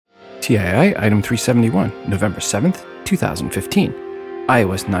TII Item 371, November 7th, 2015,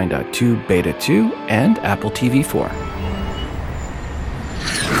 iOS 9.2 Beta 2, and Apple TV 4.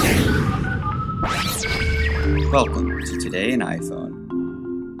 Welcome to Today in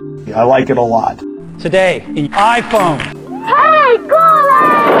iPhone. I like it a lot. Today in iPhone. Hey, Google!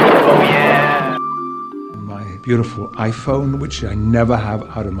 Oh, yeah. My beautiful iPhone, which I never have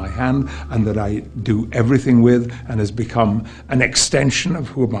out of my hand and that I do everything with and has become an extension of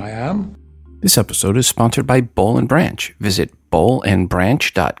who I am. This episode is sponsored by Boll & Branch. Visit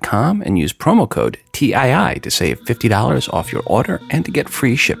bollandbranch.com and use promo code TII to save $50 off your order and to get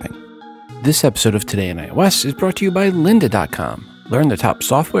free shipping. This episode of Today in iOS is brought to you by lynda.com. Learn the top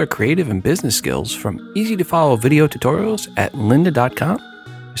software, creative, and business skills from easy-to-follow video tutorials at lynda.com.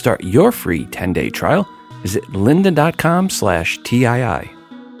 To start your free 10-day trial, visit lynda.com/TII.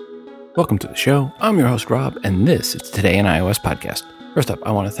 Welcome to the show. I'm your host, Rob, and this is Today in iOS podcast. First up,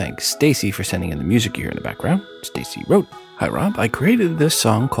 I want to thank Stacy for sending in the music you hear in the background. Stacy wrote, "Hi, Rob. I created this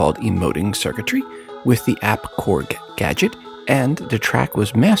song called Emoting Circuitry with the app Korg Gadget, and the track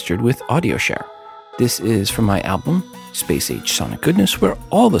was mastered with AudioShare. This is from my album, Space Age Sonic Goodness, where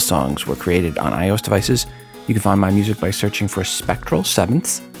all the songs were created on iOS devices. You can find my music by searching for Spectral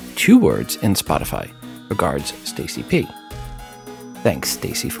Sevenths, 2 words, in Spotify. Regards, Stacy P." Thanks,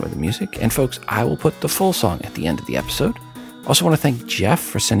 Stacy, for the music. And folks, I will put the full song at the end of the episode. Also want to thank Jeff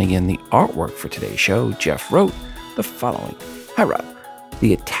for sending in the artwork for today's show. Jeff wrote the following. "Hi, Rob.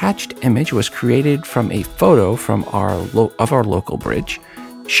 The attached image was created from a photo from our local bridge.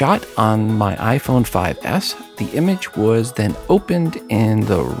 Shot on my iPhone 5S, the image was then opened in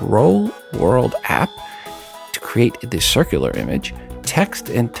the Roll World app to create the circular image, text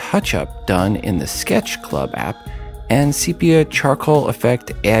and touch-up done in the Sketch Club app, and sepia charcoal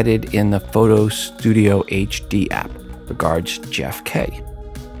effect added in the Photo Studio HD app. Regards, Jeff K."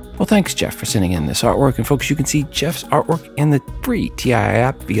 Well, thanks, Jeff, for sending in this artwork. And folks, you can see Jeff's artwork in the free TII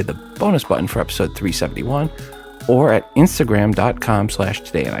app via the bonus button for episode 371, or at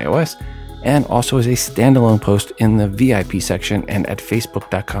instagram.com/todayinios, and also as a standalone post in the VIP section and at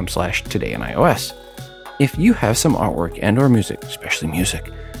facebook.com/todayinios. If you have some artwork and or music, especially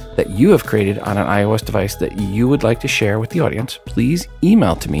music, that you have created on an iOS device that you would like to share with the audience, please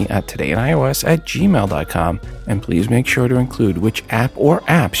email to me at todayinios@gmail.com, and please make sure to include which app or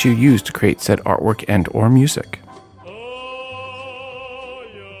apps you use to create said artwork and or music.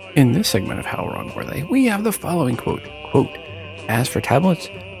 In this segment of How Wrong Were They, we have the following quote, "As for tablets,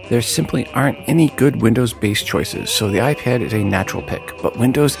 there simply aren't any good Windows-based choices, so the iPad is a natural pick, but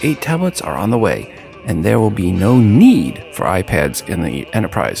Windows 8 tablets are on the way, and there will be no need for iPads in the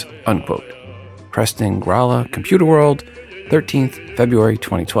enterprise," unquote. Preston Gralla, Computer World, 13th February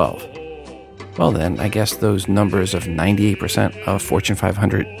 2012. Well then, I guess those numbers of 98% of Fortune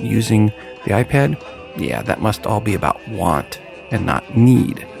 500 using the iPad, yeah, that must all be about want and not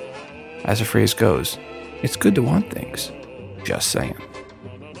need. As the phrase goes, it's good to want things. Just saying.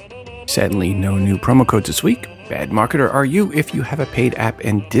 Sadly, no new promo codes this week. Bad marketer are you if you have a paid app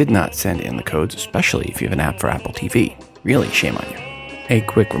and did not send in the codes, especially if you have an app for Apple TV. Really, shame on you. A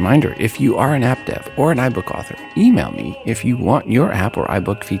quick reminder, if you are an app dev or an iBook author, email me if you want your app or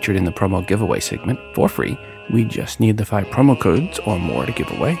iBook featured in the promo giveaway segment for free. We just need the 5 promo codes or more to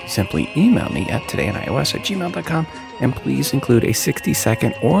give away. Simply email me at todayinios@gmail.com, and please include a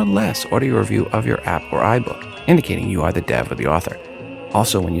 60-second or less audio review of your app or iBook, indicating you are the dev or the author.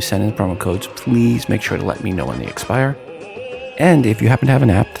 Also, when you send in the promo codes, please make sure to let me know when they expire. And if you happen to have an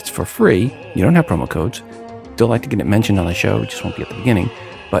app that's for free, you don't have promo codes, still like to get it mentioned on the show, it just won't be at the beginning.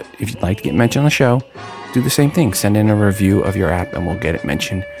 But if you'd like to get mentioned on the show, do the same thing. Send in a review of your app and we'll get it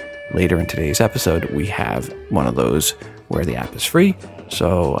mentioned later in today's episode. We have one of those where the app is free,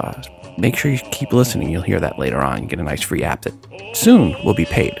 so make sure you keep listening. You'll hear that later on. You get a nice free app that soon will be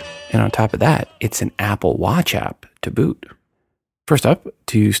paid. And on top of that, it's an Apple Watch app to boot. First up,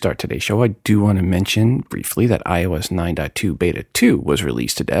 to start today's show, I do want to mention briefly that iOS 9.2 Beta 2 was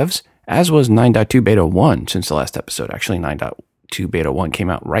released to devs, as was 9.2 Beta 1 since the last episode. Actually, 9.2 Beta 1 came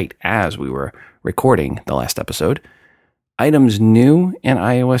out right as we were recording the last episode. Items new in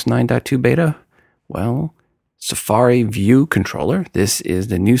iOS 9.2 Beta? Well, Safari View Controller. This is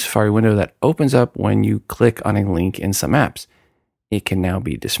the new Safari window that opens up when you click on a link in some apps. It can now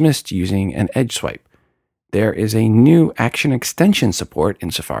be dismissed using an edge swipe. There is a new action extension support in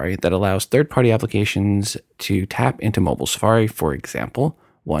Safari that allows third-party applications to tap into mobile Safari. For example,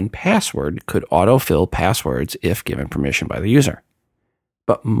 1Password could autofill passwords if given permission by the user.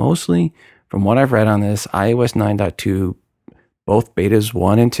 But mostly, from what I've read on this, iOS 9.2, both betas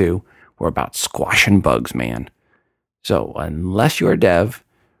 1 and 2, were about squashing bugs, man. So unless you're a dev,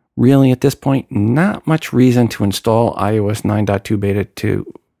 Really, at this point, not much reason to install iOS 9.2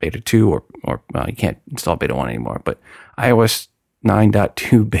 beta 2, or well, you can't install beta 1 anymore, but iOS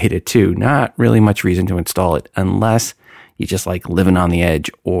 9.2 beta 2, not really much reason to install it unless you just like living on the edge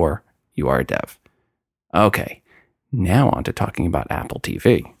or you are a dev. Okay, now on to talking about Apple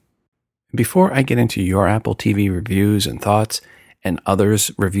TV. Before I get into your Apple TV reviews and thoughts and others'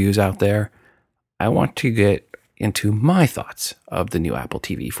 reviews out there, I want to get into my thoughts of the new Apple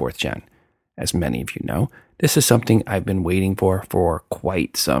TV 4th Gen. As many of you know, this is something I've been waiting for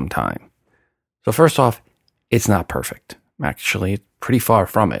quite some time. So first off, it's not perfect. Actually, it's pretty far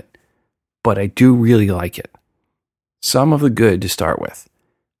from it, but I do really like it. Some of the good to start with.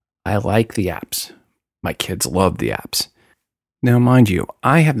 I like the apps. My kids love the apps. Now, mind you,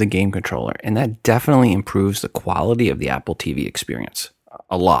 I have the game controller, and that definitely improves the quality of the Apple TV experience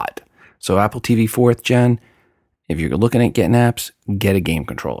a lot. So Apple TV 4th Gen, if you're looking at getting apps, get a game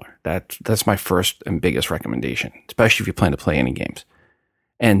controller. That's my first and biggest recommendation, especially if you plan to play any games.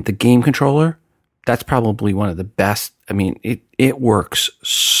 And the game controller, that's probably one of the best. I mean, it works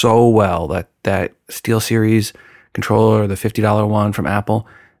so well. That SteelSeries controller, the $50 one from Apple,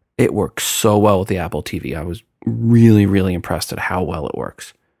 it works so well with the Apple TV. I was really, really impressed at how well it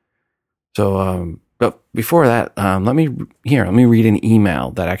works. So, but before that, let me read an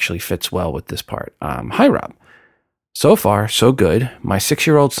email that actually fits well with this part. Hi, Rob. So far, so good. My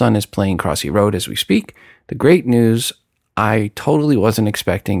 6-year-old son is playing Crossy Road as we speak. The great news I totally wasn't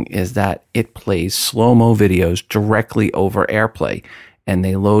expecting is that it plays slow-mo videos directly over AirPlay, and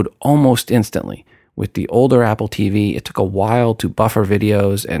they load almost instantly. With the older Apple TV, it took a while to buffer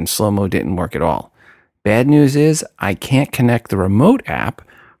videos, and slow-mo didn't work at all. Bad news is I can't connect the remote app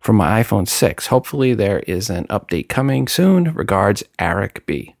from my iPhone 6. Hopefully there is an update coming soon. Regards, Eric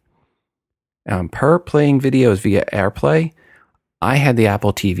B. Per playing videos via AirPlay, I had the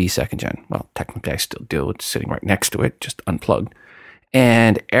Apple TV 2nd Gen. Well, technically I still do. It's sitting right next to it, just unplugged.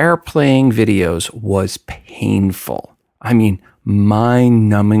 And AirPlaying videos was painful. I mean,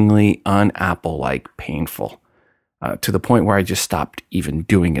 mind-numbingly un-Apple-like painful, to the point where I just stopped even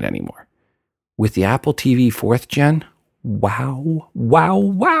doing it anymore. With the Apple TV 4th Gen, wow.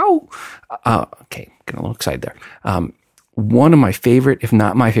 Okay, getting a little excited there. One of my favorite, if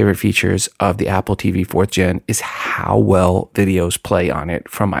not my favorite features of the Apple TV 4th Gen is how well videos play on it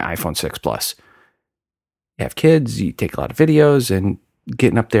from my iPhone 6 Plus. You have kids, you take a lot of videos, and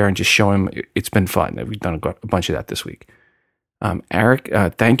getting up there and just showing them, it's been fun. We've done a bunch of that this week. Eric,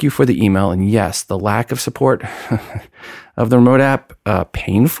 thank you for the email. And yes, the lack of support of the remote app,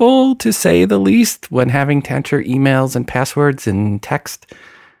 painful to say the least when having to enter emails and passwords and text.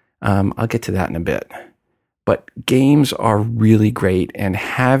 I'll get to that in a bit. But games are really great. And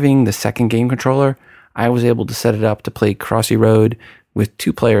having the second game controller, I was able to set it up to play Crossy Road with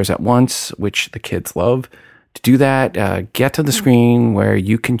 2 players at once, which the kids love. To do that, get to the screen where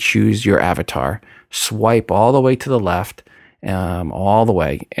you can choose your avatar, swipe all the way to the left, all the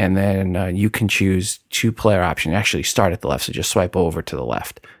way, and then you can choose 2-player option. Actually, start at the left, so just swipe over to the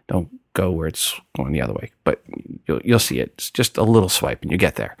left. Don't go where it's going the other way, but you'll see it. It's just a little swipe, and you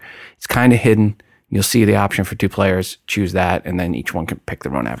get there. It's kind of hidden. You'll see the option for 2 players. Choose that, and then each one can pick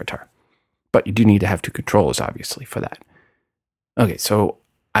their own avatar. But you do need to have 2 controllers, obviously, for that. Okay, so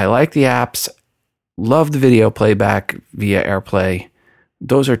I like the apps. Love the video playback via AirPlay.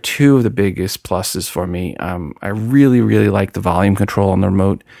 Those are 2 of the biggest pluses for me. I really, really like the volume control on the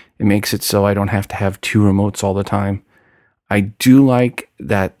remote. It makes it so I don't have to have 2 remotes all the time. I do like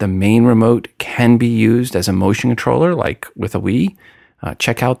that the main remote can be used as a motion controller, like with a Wii.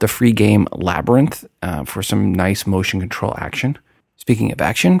 Check out the free game Labyrinth for some nice motion control action. Speaking of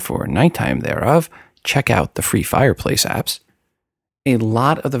action, for nighttime thereof, check out the free Fireplace apps. A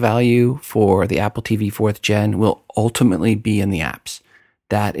lot of the value for the Apple TV 4th Gen will ultimately be in the apps.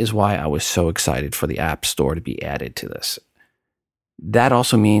 That is why I was so excited for the App Store to be added to this. That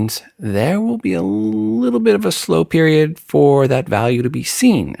also means there will be a little bit of a slow period for that value to be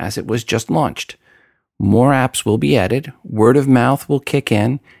seen as it was just launched. More apps will be added, word of mouth will kick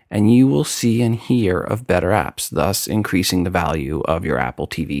in, and you will see and hear of better apps, thus increasing the value of your Apple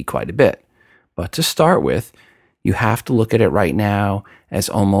TV quite a bit. But to start with, you have to look at it right now as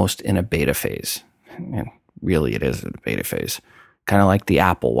almost in a beta phase. And really, it is a beta phase. Kind of like the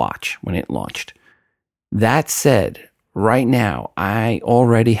Apple Watch when it launched. That said, right now, I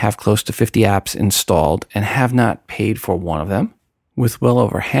already have close to 50 apps installed and have not paid for one of them, with well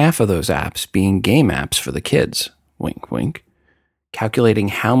over half of those apps being game apps for the kids. Wink, wink. Calculating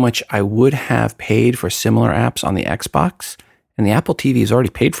how much I would have paid for similar apps on the Xbox, and the Apple TV has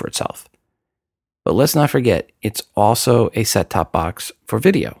already paid for itself. But let's not forget, it's also a set-top box for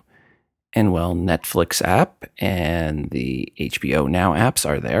video. And well, Netflix app and the HBO Now apps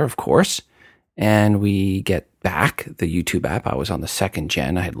are there, of course. And we get back the YouTube app. I was on the second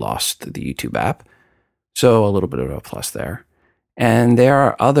gen. I had lost the YouTube app. So a little bit of a plus there. And there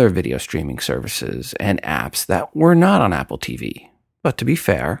are other video streaming services and apps that were not on Apple TV. But to be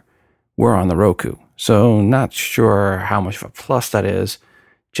fair, we're on the Roku. So not sure how much of a plus that is.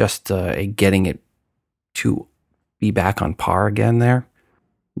 Just getting it to be back on par again there.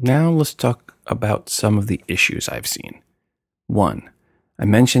 Now let's talk about some of the issues I've seen. 1. I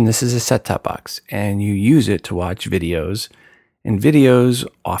mentioned this is a set-top box, and you use it to watch videos, and videos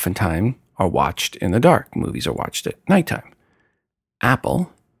oftentimes are watched in the dark. Movies are watched at nighttime.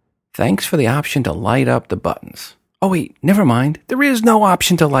 Apple, thanks for the option to light up the buttons. Oh wait, never mind. There is no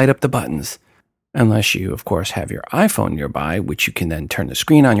option to light up the buttons. Unless you, of course, have your iPhone nearby, which you can then turn the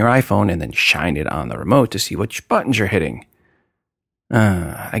screen on your iPhone and then shine it on the remote to see which buttons you're hitting.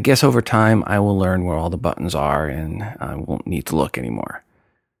 I guess over time I will learn where all the buttons are and I won't need to look anymore.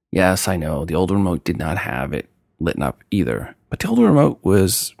 Yes, I know, the old remote did not have it lit up either. But the old remote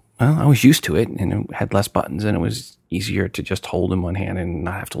was, well, I was used to it and it had less buttons and it was easier to just hold in one hand and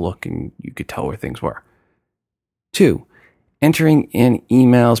not have to look and you could tell where things were. 2. Entering in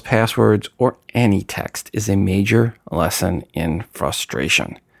emails, passwords, or any text is a major lesson in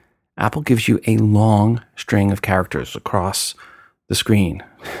frustration. Apple gives you a long string of characters across the screen,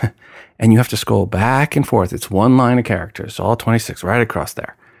 and you have to scroll back and forth. It's one line of characters, all 26 right across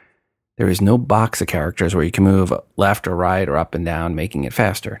there. There is no box of characters where you can move left or right or up and down, making it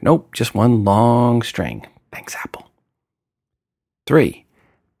faster. Nope, just one long string. Thanks, Apple. 3.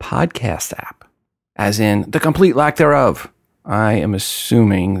 Podcast app, as in the complete lack thereof. I am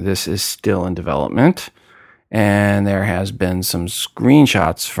assuming this is still in development, and there has been some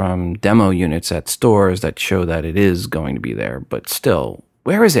screenshots from demo units at stores that show that it is going to be there, but still,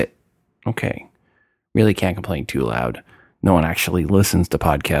 where is it? Okay, really can't complain too loud. No one actually listens to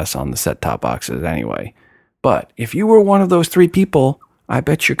podcasts on the set-top boxes anyway. But if you were one of those 3 people, I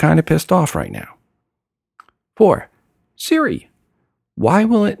bet you're kind of pissed off right now. 4. Siri. Why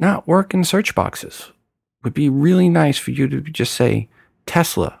will it not work in search boxes? Would be really nice for you to just say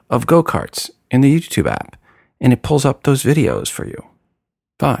Tesla of go-karts in the YouTube app, and it pulls up those videos for you.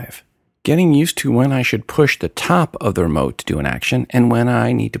 5. Getting used to when I should push the top of the remote to do an action and when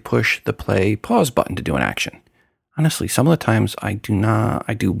I need to push the play pause button to do an action. Honestly, some of the times I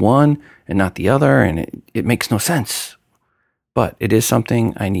do one and not the other, and it makes no sense. But it is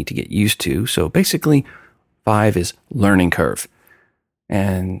something I need to get used to. So basically, 5 is learning curve.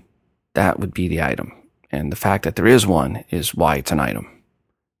 And that would be the item. And the fact that there is one is why it's an item.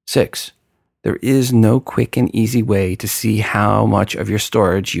 6. There is no quick and easy way to see how much of your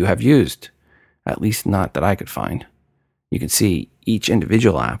storage you have used. At least not that I could find. You can see each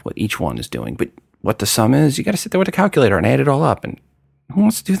individual app, what each one is doing. But what the sum is, you got to sit there with a calculator and add it all up. And who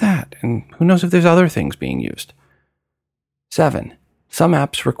wants to do that? And who knows if there's other things being used? 7. Some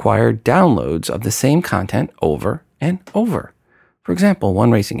apps require downloads of the same content over and over. For example,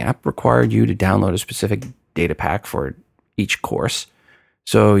 one racing app required you to download a specific data pack for each course.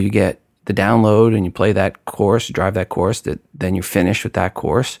 So you get the download and you play that course, drive that course, then you're finished with that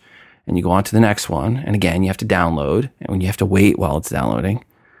course and you go on to the next one. And again, you have to download and you have to wait while it's downloading.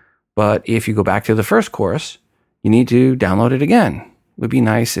 But if you go back to the first course, you need to download it again. It would be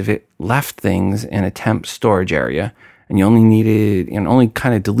nice if it left things in a temp storage area and you only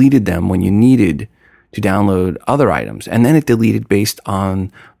kind of deleted them when you needed to download other items. And then it deleted based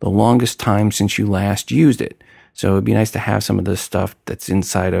on the longest time since you last used it. So it'd be nice to have some of the stuff that's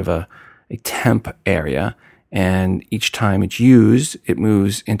inside of a temp area. And each time it's used, it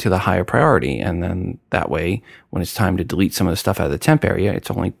moves into the higher priority. And then that way, when it's time to delete some of the stuff out of the temp area,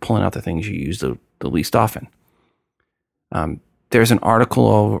 it's only pulling out the things you use the least often. There's an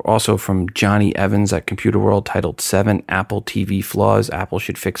article also from Johnny Evans at Computer World titled 7 Apple TV Flaws Apple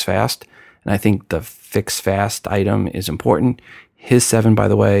Should Fix Fast. And I think the fix fast item is important. His 7, by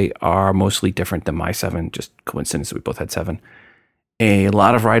the way, are mostly different than my 7. Just coincidence that we both had 7. A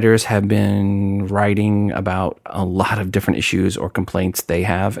lot of writers have been writing about a lot of different issues or complaints they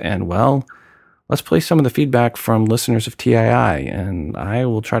have. And well, let's play some of the feedback from listeners of TII. And I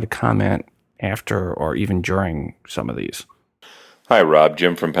will try to comment after or even during some of these. Hi, Rob.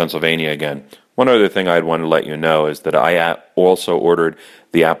 Jim from Pennsylvania again. One other thing I'd want to let you know is that I also ordered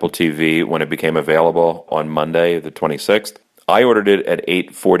the Apple TV when it became available on Monday, the 26th. I ordered it at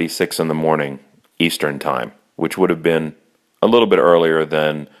 8:46 in the morning Eastern Time, which would have been a little bit earlier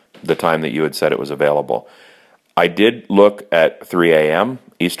than the time that you had said it was available. I did look at 3 a.m.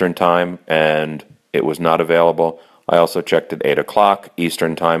 Eastern Time, and it was not available. I also checked at 8 o'clock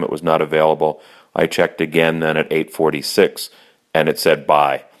Eastern Time. It was not available. I checked again then at 8:46, and it said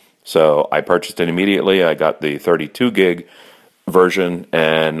buy. So I purchased it immediately. I got the 32 gig version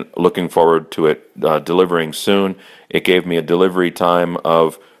and looking forward to it delivering soon. It gave me a delivery time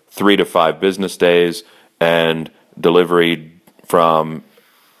of 3 to 5 business days and delivery from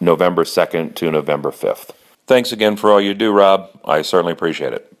November 2nd to November 5th. Thanks again for all you do, Rob. I certainly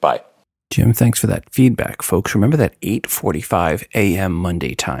appreciate it. Bye. Jim, thanks for that feedback. Folks, remember that 8:45 a.m.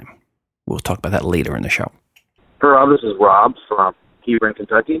 Monday time. We'll talk about that later in the show. Hey, Rob, this is Rob from Hebron,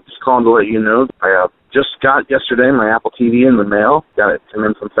 Kentucky. Just calling to let you know I just got yesterday my Apple TV in the mail. Got it come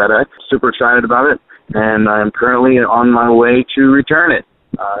in from FedEx. Super excited about it, and I'm currently on my way to return it.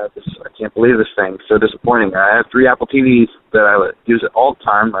 I can't believe this thing. So disappointing. I have 3 Apple TVs that I use all the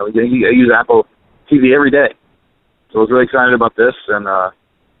time. I use Apple TV every day. So I was really excited about this, and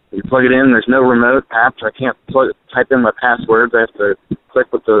you plug it in. There's no remote apps. I can't type in my passwords. I have to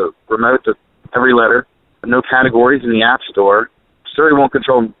click with the remote to every letter. No categories in the App Store. Siri won't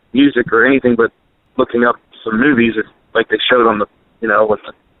control music or anything but looking up some movies, like they showed on the, with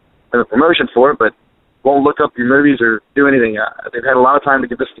the promotion for it, but won't look up your movies or do anything. They've had a lot of time to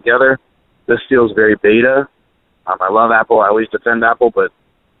get this together. This feels very beta. I love Apple. I always defend Apple, but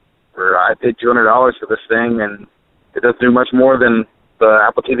I paid $200 for this thing, and it doesn't do much more than the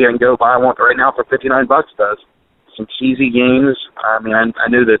Apple TV I can go buy one right now for $59 does. Some cheesy games. I mean, I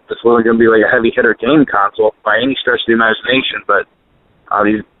knew that this wasn't going to be like a heavy hitter game console by any stretch of the imagination, but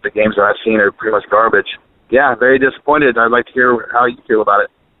the games that I've seen are pretty much garbage. Yeah, very disappointed. I'd like to hear how you feel about it.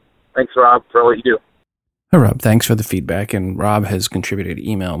 Thanks, Rob, for what you do. Hi, Rob. Thanks for the feedback. And Rob has contributed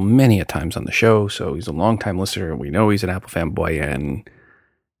email many a times on the show, so he's a longtime listener. We know he's an Apple fanboy, and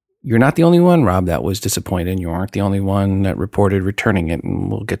you're not the only one, Rob, that was disappointed. You aren't the only one that reported returning it, and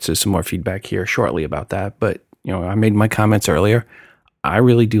we'll get to some more feedback here shortly about that. But, I made my comments earlier. I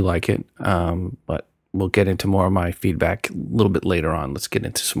really do like it, but we'll get into more of my feedback a little bit later on. Let's get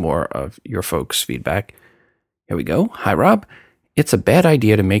into some more of your folks' feedback. Here we go. Hi, Rob. It's a bad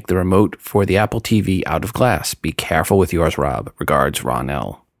idea to make the remote for the Apple TV out of glass. Be careful with yours, Rob. Regards, Ron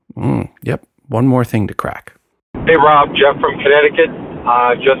L. Yep. One more thing to crack. Hey, Rob. Jeff from Connecticut.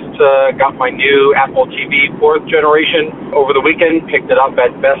 Just got my new Apple TV 4th generation over the weekend. Picked it up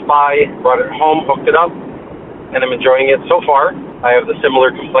at Best Buy, brought it home, hooked it up, and I'm enjoying it so far. I have the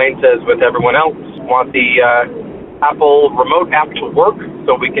similar complaints as with everyone else. Want the Apple remote app to work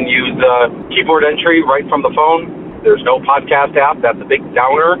so we can use keyboard entry right from the phone. There's no podcast app. That's a big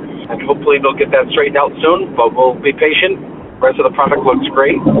downer, and hopefully they'll get that straightened out soon, but we'll be patient. The rest of the product looks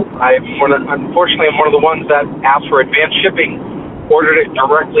great. Unfortunately, I'm one of the ones that asked for advanced shipping, ordered it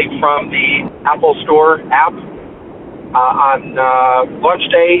directly from the Apple Store app on launch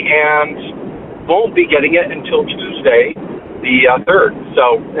day, and won't be getting it until Tuesday, the 3rd.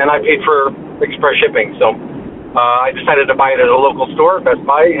 And I paid for express shipping, so I decided to buy it at a local store, Best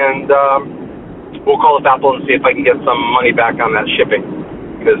Buy, and we'll call up Apple and see if I can get some money back on that shipping,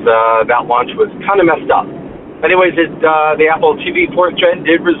 because that launch was kind of messed up. Anyways, the Apple TV 4th Gen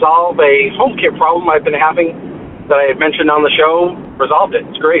did resolve a HomeKit problem I've been having that I had mentioned on the show. Resolved it.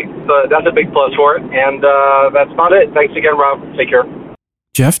 It's great. So that's a big plus for it. And that's about it. Thanks again, Rob. Take care.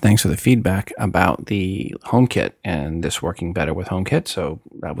 Jeff, thanks for the feedback about the HomeKit and this working better with HomeKit. So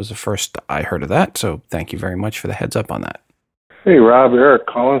that was the first I heard of that. So thank you very much for the heads up on that. Hey, Rob. Eric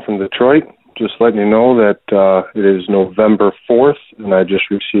calling from Detroit. Just letting you know that it is November 4th, and I just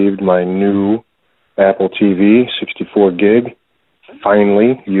received my new Apple TV, 64 gig.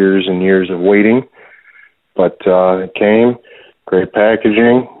 Finally, years and years of waiting. But it came, great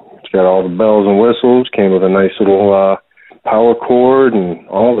packaging. It's got all the bells and whistles. Came with a nice little power cord and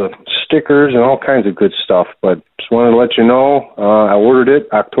all the stickers and all kinds of good stuff. But just wanted to let you know, I ordered it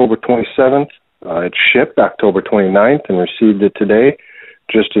October 27th. It shipped October 29th and received it today,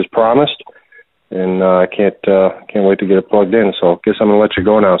 just as promised. And I can't wait to get it plugged in. So I guess I'm going to let you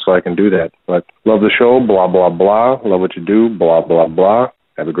go now so I can do that. But love the show, blah, blah, blah. Love what you do, blah, blah, blah.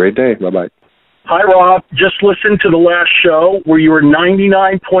 Have a great day. Bye-bye. Hi, Rob. Just listened to the last show where you were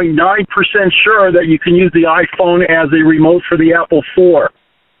 99.9% sure that you can use the iPhone as a remote for the Apple IV.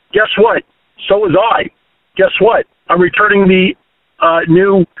 Guess what? So was I. Guess what? I'm returning the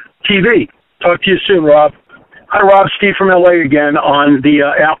new TV. Talk to you soon, Rob. Hi, Rob. Steve from LA again on the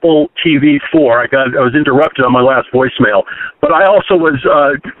Apple TV 4. I was interrupted on my last voicemail, but I also was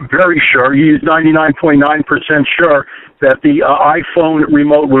very sure, you used 99.9% sure that the iPhone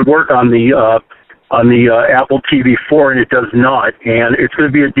remote would work on the Apple TV 4, and it does not. And it's going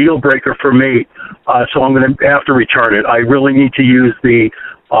to be a deal breaker for me, so I'm going to have to return it. I really need to use the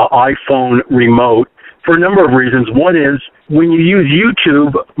iPhone remote for a number of reasons. One is when you use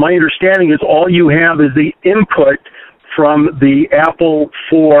YouTube, my understanding is all you have is the input from the Apple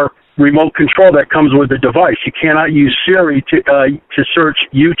 4 remote control that comes with the device. You cannot use Siri to search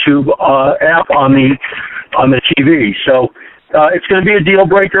YouTube app on the TV. So it's going to be a deal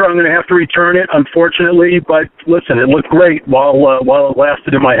breaker. I'm going to have to return it, unfortunately. But listen, it looked great while it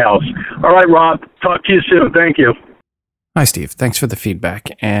lasted in my house. All right, Rob. Talk to you soon. Thank you. Hi, Steve. Thanks for the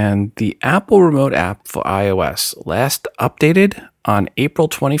feedback. And the Apple Remote app for iOS, last updated on April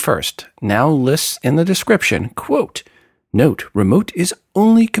 21st, now lists in the description, quote, "Note, remote is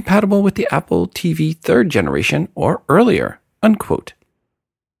only compatible with the Apple TV 3rd generation or earlier," unquote.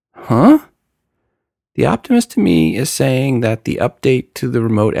 Huh? The optimist to me is saying that the update to the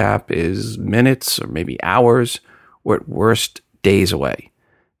remote app is minutes or maybe hours or at worst days away.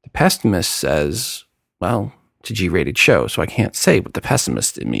 The pessimist says, well, it's a G-rated show, so I can't say what the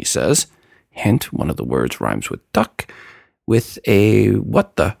pessimist in me says. Hint, one of the words rhymes with duck with a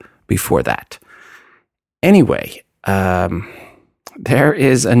what the before that. Anyway, there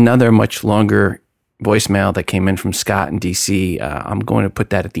is another much longer voicemail that came in from Scott in DC. I'm going to put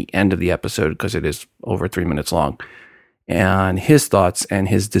that at the end of the episode because it is over 3 minutes long. And his thoughts and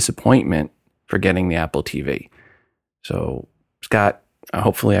his disappointment for getting the Apple TV. So, Scott,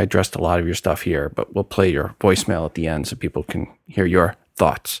 hopefully I addressed a lot of your stuff here, but we'll play your voicemail at the end so people can hear your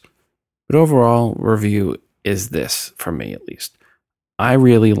thoughts. But overall review is this, for me at least. I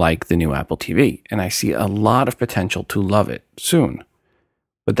really like the new Apple TV, and I see a lot of potential to love it soon.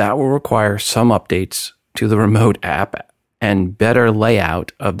 But that will require some updates to the remote app and better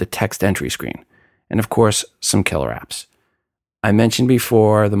layout of the text entry screen. And of course, some killer apps. I mentioned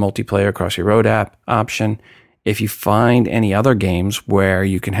before the multiplayer Cross Your Road app option. If you find any other games where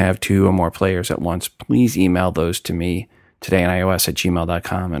you can have 2 or more players at once, please email those to me today on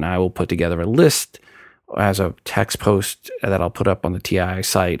iOS@gmail.com, and I will put together a list as a text post that I'll put up on the TII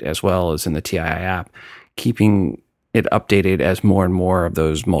site as well as in the TII app, keeping it updated as more and more of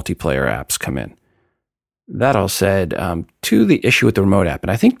those multiplayer apps come in. That all said, to the issue with the remote app,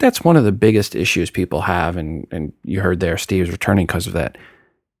 and I think that's one of the biggest issues people have, and you heard there Steve's returning because of that.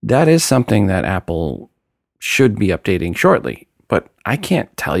 That is something that Apple should be updating shortly, but I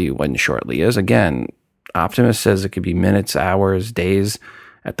can't tell you when shortly is. Again, optimist says it could be minutes, hours, days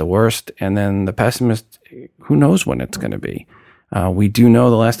at the worst, and then the pessimist, who knows when it's going to be. We do know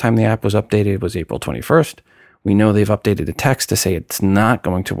the last time the app was updated was April 21st. We know they've updated the text to say it's not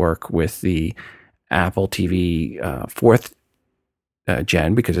going to work with the Apple TV 4th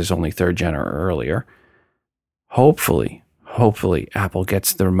gen because it's only 3rd gen or earlier. Hopefully Apple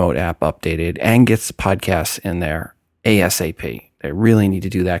gets the remote app updated and gets the podcasts in there ASAP. They really need to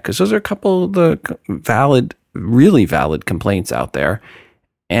do that because those are a couple of the really valid complaints out there.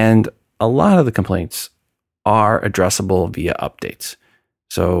 And a lot of the complaints are addressable via updates.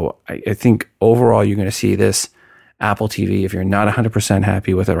 So I think overall you're going to see this Apple TV, if you're not 100%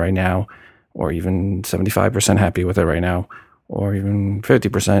 happy with it right now, or even 75% happy with it right now, or even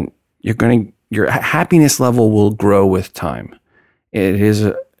 50%, your happiness level will grow with time. It is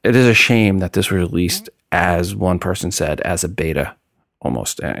a shame that this was released, as one person said, as a beta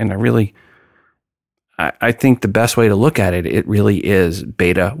almost. And I think the best way to look at it, it really is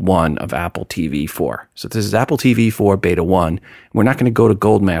beta 1 of Apple TV 4. So this is Apple TV 4 beta 1. We're not going to go to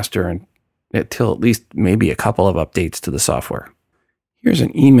Goldmaster until at least maybe a couple of updates to the software. Here's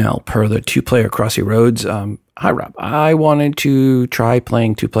an email per the 2-player Crossy Roads. Hi, Rob. I wanted to try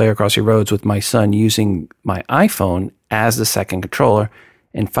playing 2-player Crossy Roads with my son using my iPhone as the second controller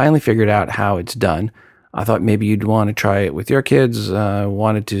and finally figured out how it's done. I thought maybe you'd want to try it with your kids.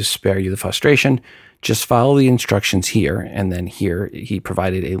 Wanted to spare you the frustration. Just follow the instructions here, and then here he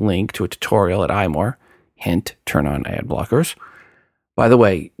provided a link to a tutorial at iMore. Hint, turn on ad blockers. By the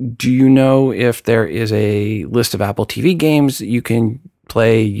way, do you know if there is a list of Apple TV games that you can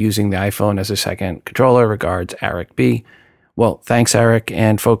play using the iPhone as a second controller? Regards, Eric B. Well, thanks, Eric.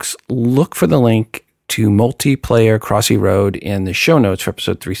 And folks, look for the link to multiplayer Crossy Road in the show notes for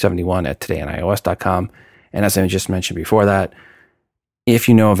episode 371 at todayonios.com. And as I just mentioned before that, if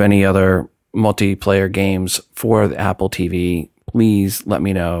you know of any other multiplayer games for the Apple TV, please let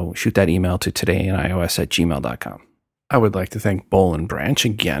me know. Shoot that email to todayinios@gmail.com. I would like to thank Boll & Branch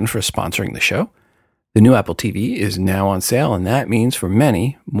again for sponsoring the show. The new Apple TV is now on sale, and that means for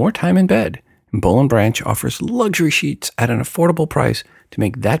many, more time in bed. And Boll & Branch offers luxury sheets at an affordable price to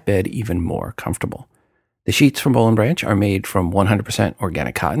make that bed even more comfortable. The sheets from Boll & Branch are made from 100%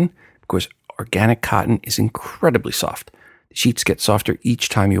 organic cotton because organic cotton is incredibly soft. The sheets get softer each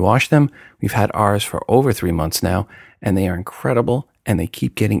time you wash them. We've had ours for over 3 months now, and they are incredible, and they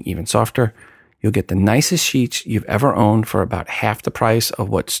keep getting even softer. You'll get the nicest sheets you've ever owned for about half the price of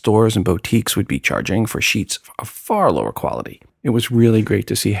what stores and boutiques would be charging for sheets of far lower quality. It was really great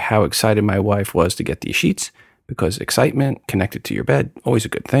to see how excited my wife was to get these sheets, because excitement connected to your bed, always a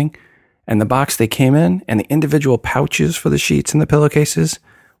good thing. And the box they came in and the individual pouches for the sheets and the pillowcases,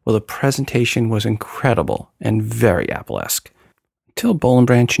 well, the presentation was incredible and very Apple-esque. Until Boll &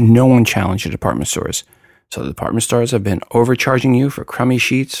 Branch, no one challenged the department stores. So the department stores have been overcharging you for crummy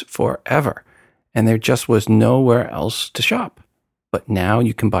sheets forever, and there just was nowhere else to shop. But now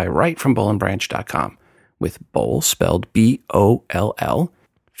you can buy right from bollandbranch.com with Boll spelled B-O-L-L.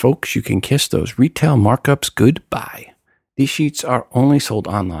 Folks, you can kiss those retail markups goodbye. These sheets are only sold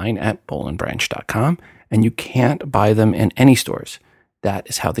online at bollandbranch.com, and you can't buy them in any stores. That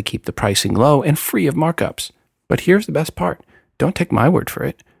is how they keep the pricing low and free of markups. But here's the best part. Don't take my word for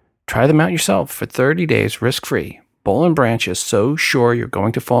it. Try them out yourself for 30 days risk-free. Boll & Branch is so sure you're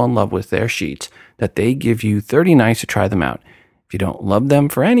going to fall in love with their sheets that they give you 30 nights to try them out. If you don't love them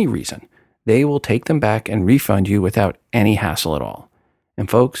for any reason, they will take them back and refund you without any hassle at all. And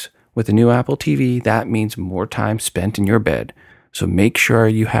folks, with the new Apple TV, that means more time spent in your bed. So make sure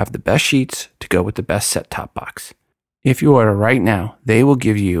you have the best sheets to go with the best set-top box. If you order right now, they will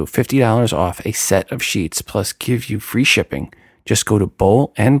give you $50 off a set of sheets plus give you free shipping. Just go to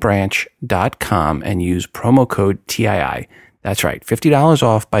bollandbranch.com and use promo code TII. That's right, $50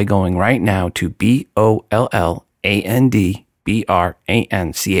 off by going right now to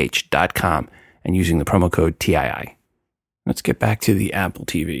bollandbranch.com and using the promo code TII. Let's get back to the Apple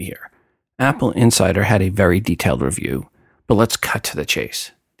TV here. Apple Insider had a very detailed review, but let's cut to the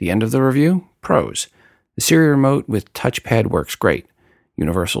chase. The end of the review? Pros. The Siri remote with touchpad works great.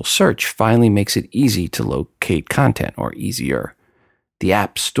 Universal Search finally makes it easy to locate content, or easier. The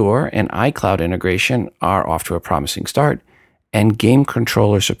App Store and iCloud integration are off to a promising start, and game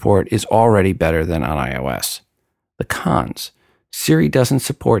controller support is already better than on iOS. The cons: Siri doesn't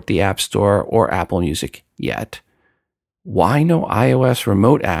support the App Store or Apple Music yet. Why no iOS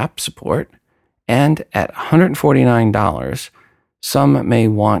remote app support? And at $149, some may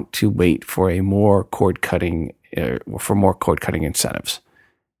want to wait for more cord-cutting incentives.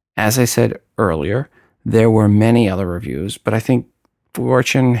 As I said earlier, there were many other reviews, but I think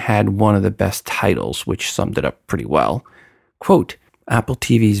Fortune had one of the best titles, which summed it up pretty well. Quote, Apple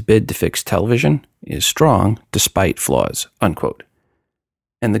TV's bid to fix television is strong despite flaws, unquote.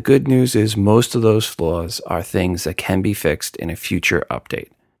 And the good news is most of those flaws are things that can be fixed in a future update.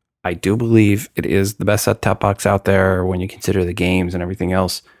 I do believe it is the best set-top box out there when you consider the games and everything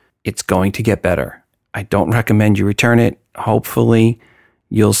else. It's going to get better. I don't recommend you return it. Hopefully,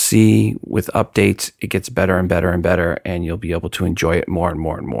 you'll see with updates, it gets better and better and better, and you'll be able to enjoy it more and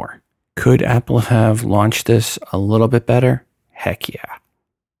more and more. Could Apple have launched this a little bit better? Heck yeah.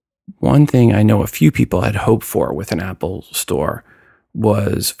 One thing I know a few people had hoped for with an Apple Store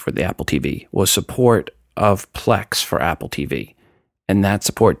was for the Apple TV, was support of Plex for Apple TV. And that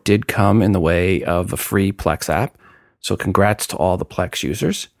support did come in the way of a free Plex app. So congrats to all the Plex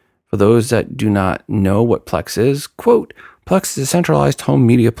users. For those that do not know what Plex is, quote, Plex is a centralized home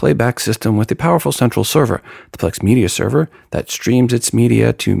media playback system with a powerful central server. The Plex Media Server that streams its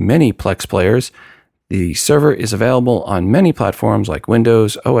media to many Plex players. The server is available on many platforms like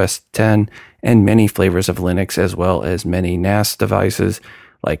Windows, OS X, and many flavors of Linux, as well as many NAS devices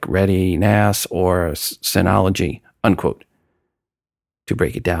like Ready NAS or Synology, unquote. To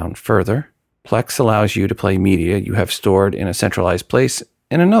break it down further, Plex allows you to play media you have stored in a centralized place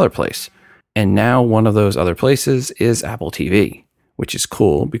in another place. And now one of those other places is Apple TV, which is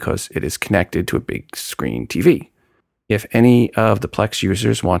cool because it is connected to a big screen TV. If any of the Plex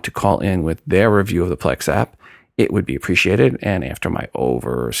users want to call in with their review of the Plex app, it would be appreciated, and after my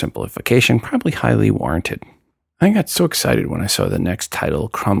oversimplification, probably highly warranted. I got so excited when I saw the next title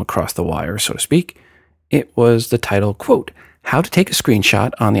come across the wire, so to speak. It was the title, quote, How to Take a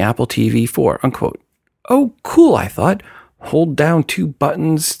Screenshot on the Apple TV 4, unquote. Oh, cool, I thought. Hold down two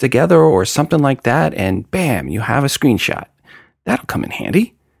buttons together or something like that, and bam, you have a screenshot. That'll come in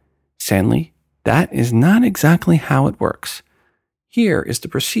handy. Sadly, that is not exactly how it works. Here is the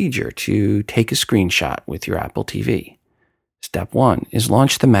procedure to take a screenshot with your Apple TV. Step 1 is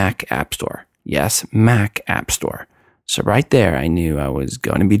launch the Mac App Store. Yes, Mac App Store. So right there, I knew I was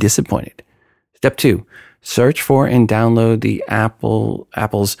going to be disappointed. Step 2, search for and download the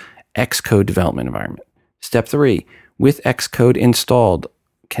Apple's Xcode development environment. Step 3, with Xcode installed,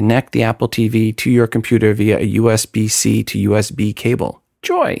 connect the Apple TV to your computer via a USB-C to USB cable.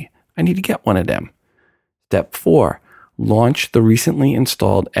 Joy! I need to get one of them. Step 4, launch the recently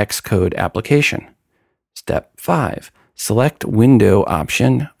installed Xcode application. Step 5, select Window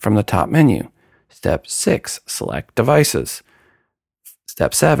option from the top menu. Step 6, select devices.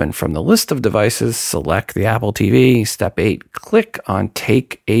 Step 7, from the list of devices, select the Apple TV. Step 8, click on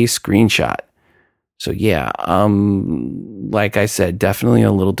take a screenshot. So yeah, like I said, definitely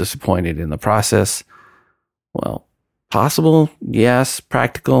a little disappointed in the process. Well, possible? Yes.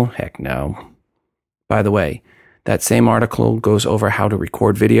 Practical? Heck no. By the way, that same article goes over how to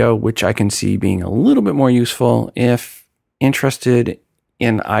record video, which I can see being a little bit more useful. If interested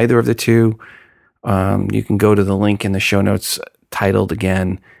in either of the two, you can go to the link in the show notes titled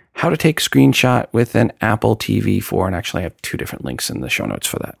again, How to Take Screenshot with an Apple TV 4. And actually I have two different links in the show notes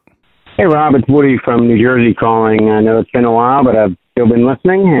for that. Hey, Rob, it's Woody from New Jersey calling. I know it's been a while, but I've still been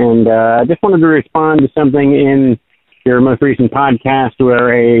listening. And I just wanted to respond to something in your most recent podcast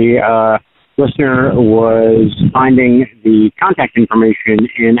where a listener was finding the contact information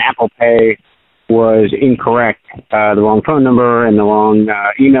in Apple Pay was incorrect, the wrong phone number and the wrong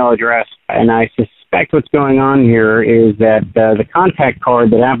email address. And I suspect what's going on here is that the contact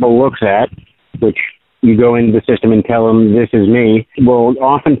card that Apple looks at, which you go into the system and tell them this is me, will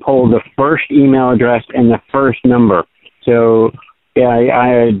often pull the first email address and the first number. So yeah, I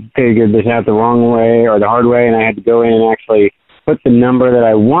had figured this out the wrong way or the hard way, and I had to go in and actually put the number that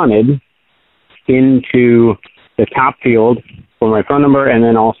I wanted into the top field for my phone number and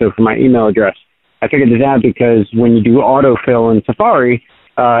then also for my email address. I figured this out because when you do autofill in Safari,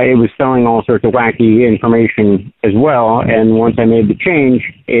 it was filling all sorts of wacky information as well, and once I made the change,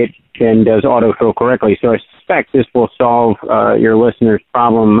 it then does autofill correctly. So I suspect this will solve your listeners'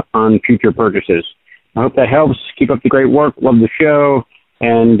 problem on future purchases. I hope that helps. Keep up the great work. Love the show,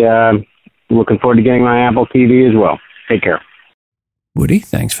 and looking forward to getting my Apple TV as well. Take care. Woody,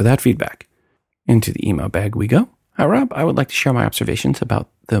 thanks for that feedback. Into the email bag we go. Hi, Rob. I would like to share my observations about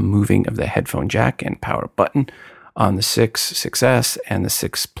the moving of the headphone jack and power button on the 6, 6S, and the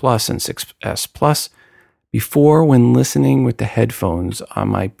 6 Plus and 6S Plus. Before, when listening with the headphones on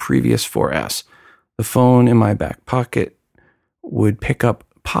my previous 4S, the phone in my back pocket would pick up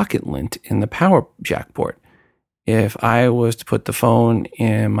pocket lint in the power jack port. If I was to put the phone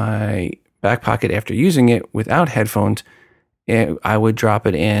in my back pocket after using it without headphones, I would drop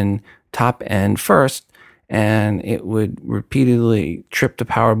it in top end first, and it would repeatedly trip the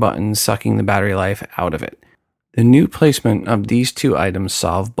power button, sucking the battery life out of it. The new placement of these two items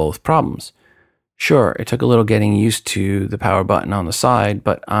solve both problems. Sure, it took a little getting used to the power button on the side,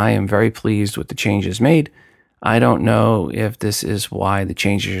 but I am very pleased with the changes made. I don't know if this is why the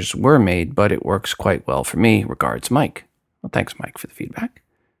changes were made, but it works quite well for me. Regards, Mike. Well, thanks, Mike, for the feedback.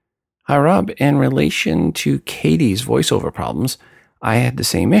 Hi, Rob. In relation to Katie's voiceover problems, I had the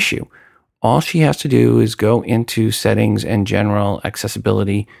same issue. All she has to do is go into settings and general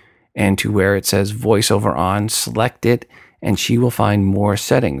accessibility, and to where it says voiceover on, select it, and she will find more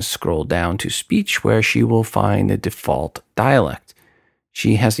settings. Scroll down to speech, where she will find the default dialect.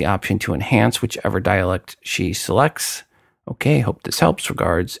 She has the option to enhance whichever dialect she selects. Okay, hope this helps.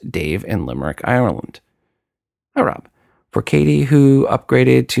 Regards, Dave in Limerick, Ireland. Hi, Rob. For Katie, who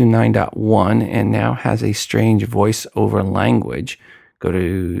upgraded to 9.1 and now has a strange voiceover language, go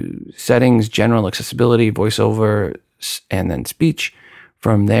to settings, general accessibility, voiceover, and then speech.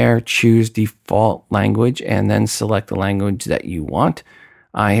 From there, choose default language and then select the language that you want.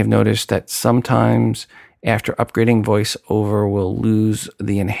 I have noticed that sometimes after upgrading, VoiceOver will lose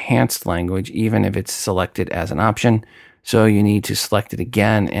the enhanced language, even if it's selected as an option. So you need to select it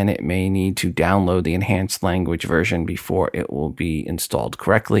again, and it may need to download the enhanced language version before it will be installed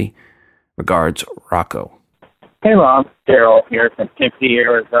correctly. Regards, Rocco. Hey, Rob. Daryl here from Tempe,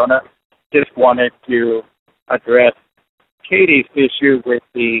 Arizona. Just wanted to address Katie's issue with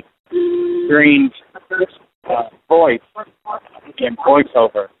the strange voice in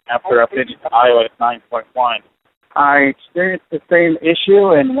VoiceOver after updating to iOS 9.1. I experienced the same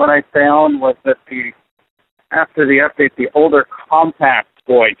issue, and what I found was that after the update, the older compact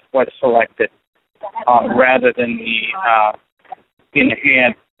voice was selected rather than the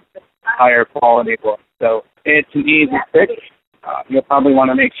enhanced higher quality voice. So it's an easy fix. You'll probably want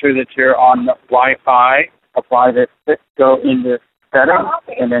to make sure that you're on the Wi-Fi. Apply this fix, go into settings,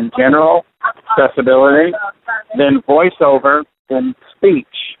 and then general accessibility, then voiceover, then speech.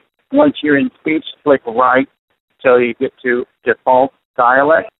 Once you're in speech, click right till you get to default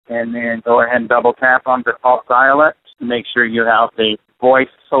dialect, and then go ahead and double tap on default dialect to make sure you have the voice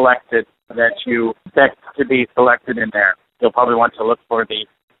selected that you expect to be selected in there. You'll probably want to look for the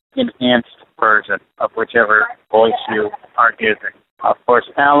enhanced version of whichever voice you are using. Of course,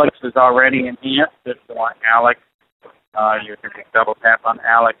 Alex is already enhanced. If you want Alex, you can just double tap on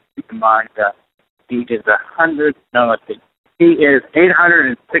Alex. Keep in mind, he is is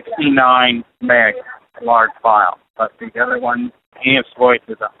 869 meg large file, but the other one, Ian's voice,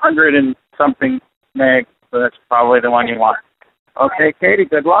 is 100 and something meg, so that's probably the one you want. Okay, Katie,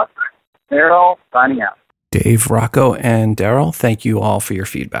 good luck. Daryl, signing out. Dave, Rocco, and Daryl, thank you all for your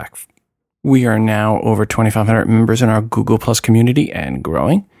feedback. We are now over 2,500 members in our Google Plus community and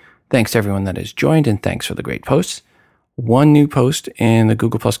growing. Thanks to everyone that has joined, and thanks for the great posts. One new post in the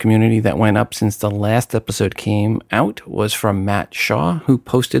Google Plus community that went up since the last episode came out was from Matt Shaw, who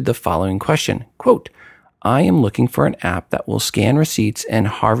posted the following question, quote, I am looking for an app that will scan receipts and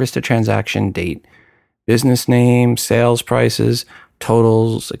harvest a transaction date, business name, sales prices,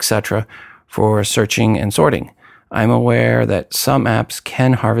 totals, etc., for searching and sorting. I'm aware that some apps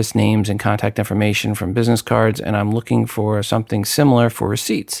can harvest names and contact information from business cards, and I'm looking for something similar for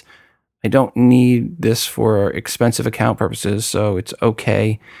receipts. I don't need this for expensive account purposes, so it's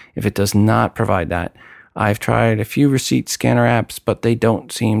okay if it does not provide that. I've tried a few receipt scanner apps, but they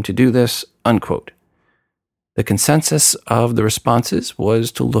don't seem to do this, unquote. The consensus of the responses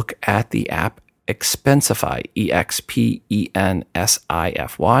was to look at the app Expensify, Expensify,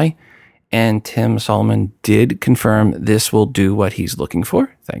 and Tim Solomon did confirm this will do what he's looking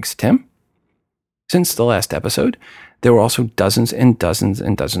for. Thanks, Tim. Since the last episode, there were also dozens and dozens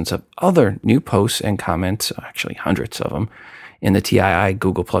and dozens of other new posts and comments, actually hundreds of them, in the TII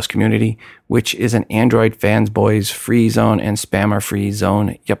Google Plus community, which is an Android fanboys free zone and spammer free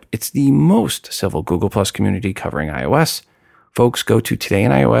zone. Yep, it's the most civil Google Plus community covering iOS. Folks, go to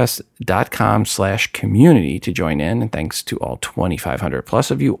todayinios.com/community to join in, and thanks to all 2,500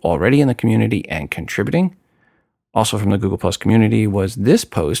 plus of you already in the community and contributing. Also from the Google Plus community was this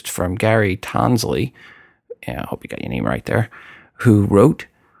post from Gary Tonsley, I hope you got your name right there, who wrote,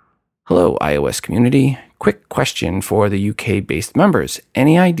 Hello, iOS community. Quick question for the UK-based members.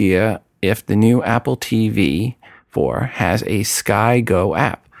 Any idea if the new Apple TV 4 has a Sky Go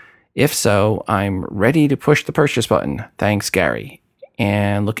app? If so, I'm ready to push the purchase button. Thanks, Gary.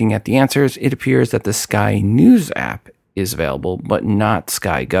 And looking at the answers, it appears that the Sky News app is available, but not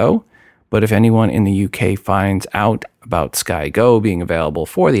Sky Go. But if anyone in the UK finds out about Sky Go being available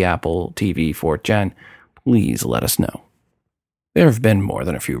for the Apple TV 4th Gen, please let us know. There have been more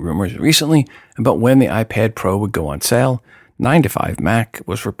than a few rumors recently about when the iPad Pro would go on sale. 9to5Mac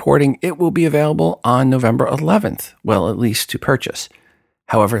was reporting it will be available on November 11th, well, at least to purchase.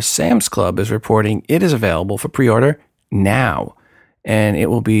 However, Sam's Club is reporting it is available for pre-order now, and it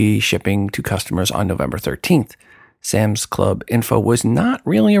will be shipping to customers on November 13th. Sam's Club info was not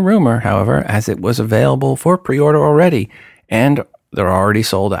really a rumor, however, as it was available for pre-order already, and they're already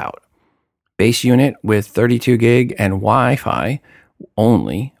sold out. Base unit with 32 gig and Wi-Fi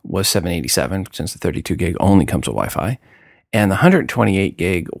only was $787, since the 32 gig only comes with Wi-Fi, and the 128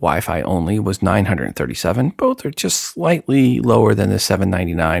 gig Wi-Fi only was $937. Both are just slightly lower than the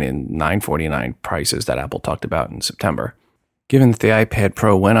 $799 and $949 prices that Apple talked about in September. Given that the iPad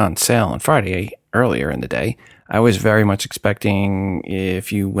Pro went on sale on Friday earlier in the day, I was very much expecting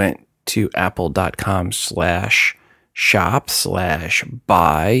if you went to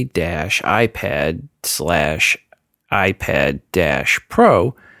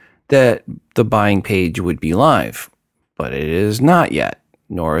apple.com/shop/buy-iPad/iPad-Pro that the buying page would be live. But it is not yet,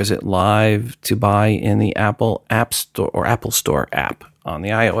 nor is it live to buy in the Apple App Store or Apple Store app on the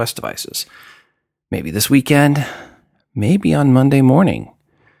iOS devices. Maybe this weekend, maybe on Monday morning.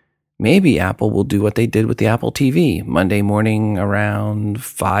 Maybe Apple will do what they did with the Apple TV. Monday morning around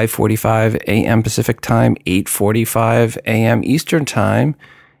 5:45 a.m. Pacific time, 8:45 a.m. Eastern time,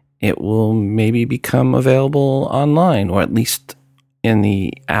 it will maybe become available online, or at least in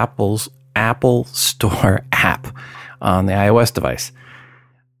the Apple's Apple Store app on the iOS device.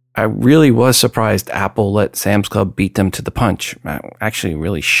 I really was surprised Apple let Sam's Club beat them to the punch. I'm actually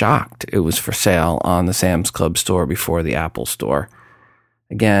really shocked it was for sale on the Sam's Club store before the Apple Store.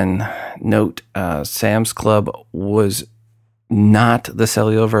 Again, note, Sam's Club was not the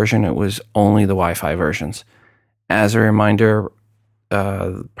cellular version. It was only the Wi-Fi versions. As a reminder,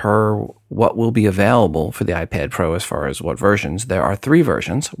 per what will be available for the iPad Pro as far as what versions, there are 3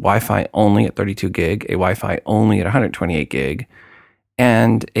 versions: Wi-Fi only at 32 gig, a Wi-Fi only at 128 gig,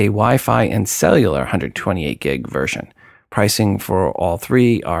 and a Wi-Fi and cellular 128 gig version. Pricing for all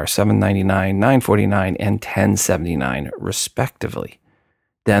 3 are $799, $949, and $1079 respectively.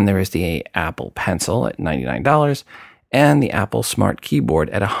 Then there is the Apple Pencil at $99 and the Apple Smart Keyboard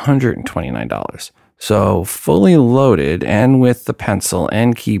at $129. So fully loaded and with the pencil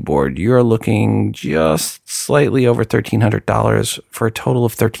and keyboard, you're looking just slightly over $1,300 for a total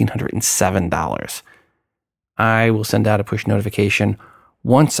of $1,307. I will send out a push notification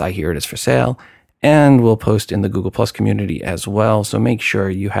once I hear it is for sale, And we'll post in the Google Plus community as well. So make sure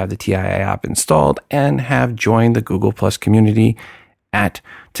you have the TIA app installed and have joined the Google Plus community at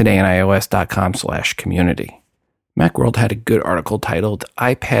todayinios.com/community. Macworld had a good article titled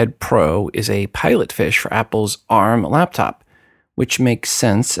iPad Pro is a pilot fish for Apple's ARM laptop, which makes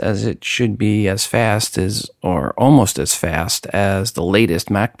sense as it should be as fast as, or almost as fast as, the latest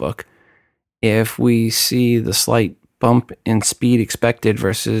MacBook. If we see the slight bump in speed expected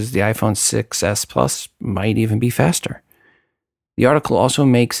versus the iPhone 6s Plus, might even be faster. The article also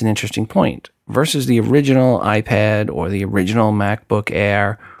makes an interesting point. Versus the original iPad or the original MacBook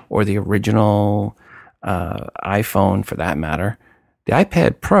Air or the original iPhone for that matter, the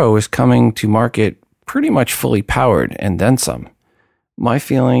iPad Pro is coming to market pretty much fully powered and then some. My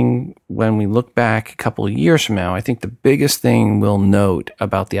feeling when we look back a couple of years from now, I think the biggest thing we'll note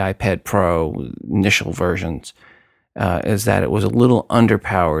about the iPad Pro initial versions is that it was a little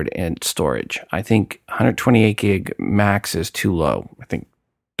underpowered in storage. I think 128 gig max is too low. I think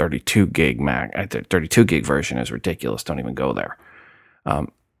 32 gig version is ridiculous. Don't even go there.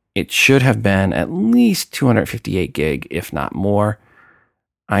 It should have been at least 258 gig, if not more.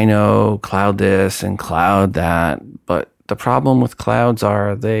 I know cloud this and cloud that, but the problem with clouds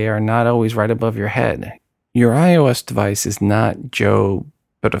are they are not always right above your head. Your iOS device is not Joe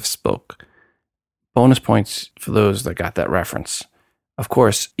but of spoke. Bonus points for those that got that reference. Of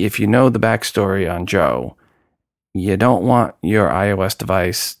course, if you know the backstory on Joe, you don't want your iOS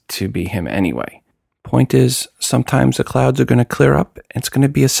device to be him anyway. Point is, sometimes the clouds are going to clear up. It's going to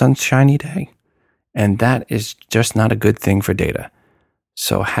be a sunshiny day. And that is just not a good thing for data.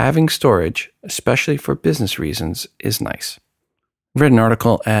 So having storage, especially for business reasons, is nice. I read an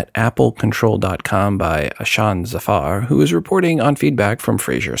article at applecontrol.com by Ashan Zafar, who is reporting on feedback from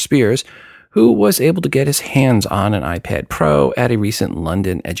Fraser Spears, who was able to get his hands on an iPad Pro at a recent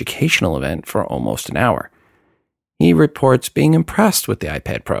London educational event for almost an hour. He reports being impressed with the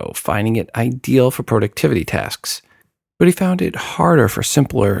iPad Pro, finding it ideal for productivity tasks, but he found it harder for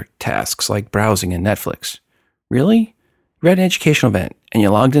simpler tasks like browsing and Netflix. Really? You're at an educational event and you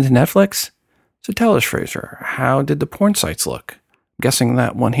logged into Netflix? So tell us, Fraser, how did the porn sites look? I'm guessing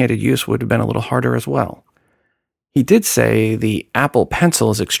that one-handed use would have been a little harder as well. He did say the Apple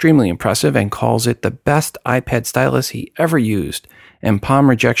Pencil is extremely impressive and calls it the best iPad stylus he ever used, and palm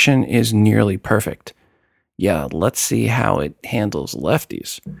rejection is nearly perfect. Yeah, let's see how it handles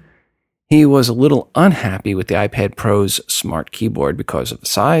lefties. He was a little unhappy with the iPad Pro's smart keyboard because of the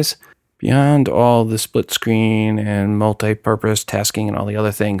size. Beyond all the split screen and multi-purpose tasking and all the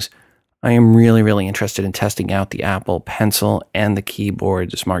other things, I am really interested in testing out the Apple Pencil and the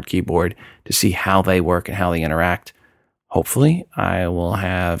keyboard, the smart keyboard, to see how they work and how they interact. Hopefully, I will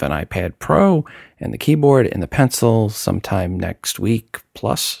have an iPad Pro and the keyboard and the Pencil sometime next week.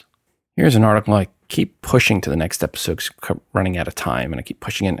 Plus, here's an article I keep pushing to the next episode because I'm running out of time, and I keep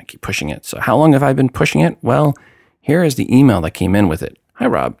pushing it. So how long have I been pushing it? Well, here is the email that came in with it. Hi,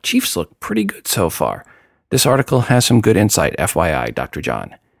 Rob. Chiefs look pretty good so far. This article has some good insight, FYI, Dr.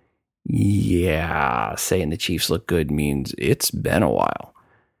 John. Yeah, saying the Chiefs look good means it's been a while.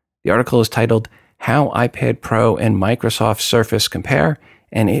 The article is titled, How iPad Pro and Microsoft Surface Compare,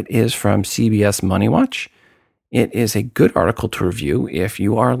 and it is from CBS Money Watch. It is a good article to review if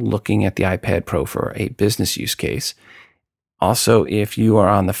you are looking at the iPad Pro for a business use case. Also, if you are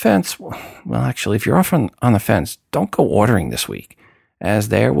on the fence, if you're off on the fence, don't go ordering this week, as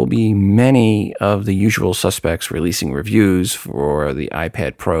there will be many of the usual suspects releasing reviews for the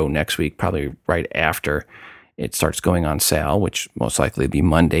iPad Pro next week, probably right after it starts going on sale, which most likely will be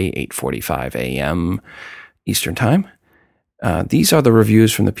Monday, 8:45 a.m. Eastern Time. These are the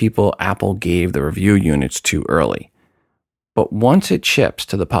reviews from the people Apple gave the review units to early. But once it ships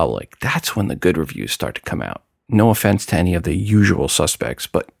to the public, that's when the good reviews start to come out. No offense to any of the usual suspects,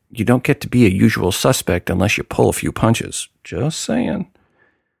 but you don't get to be a usual suspect unless you pull a few punches. Just saying.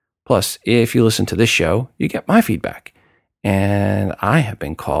 Plus, if you listen to this show, you get my feedback. And I have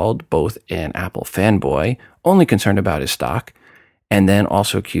been called both an Apple fanboy, only concerned about his stock, and then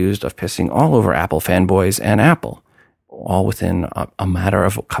also accused of pissing all over Apple fanboys and Apple, all within a matter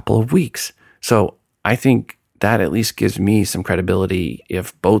of a couple of weeks. So I think that at least gives me some credibility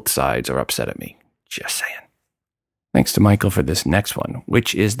if both sides are upset at me. Just saying. Thanks to Michael for this next one,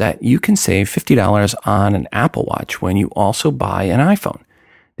 which is that you can save $50 on an Apple Watch when you also buy an iPhone.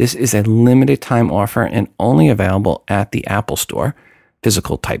 This is a limited time offer and only available at the Apple Store,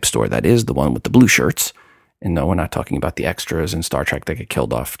 physical type store, that is, the one with the blue shirts. And no, we're not talking about the extras in Star Trek that get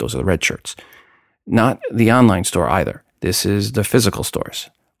killed off. Those are the red shirts. Not the online store either. This is the physical stores.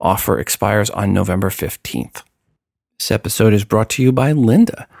 Offer expires on November 15th. This episode is brought to you by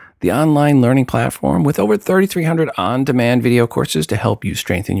Lynda, the online learning platform with over 3,300 on-demand video courses to help you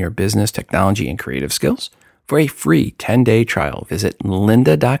strengthen your business, technology, and creative skills. For a free 10-day trial, visit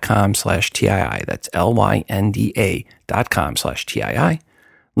lynda.com/TII. That's LYNDA.com/TII.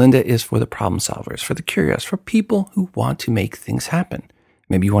 Lynda is for the problem solvers, for the curious, for people who want to make things happen.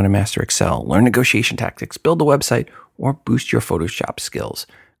 Maybe you want to master Excel, learn negotiation tactics, build a website, or boost your Photoshop skills.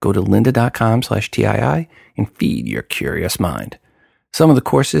 Go to lynda.com/TII and feed your curious mind. Some of the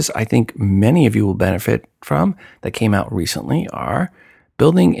courses I think many of you will benefit from that came out recently are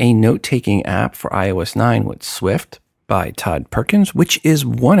Building a Note-Taking App for iOS 9 with Swift by Todd Perkins, which is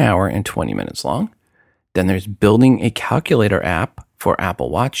 1 hour and 20 minutes long. Then there's Building a Calculator App for Apple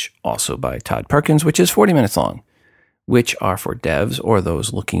Watch, also by Todd Perkins, which is 40 minutes long, which are for devs or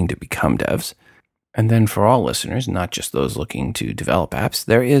those looking to become devs. And then for all listeners, not just those looking to develop apps,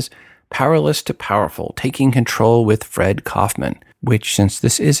 there is Powerless to Powerful, Taking Control with Fred Kaufman, which, since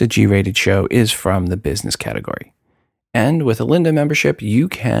this is a G-rated show, is from the business category. And with a Lynda membership, you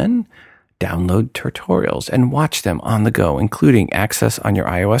can download tutorials and watch them on the go, including access on your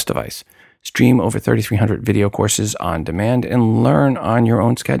iOS device, stream over 3,300 video courses on demand, and learn on your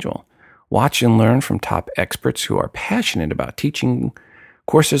own schedule. Watch and learn from top experts who are passionate about teaching.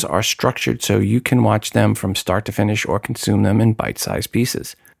 Courses are structured so you can watch them from start to finish or consume them in bite-sized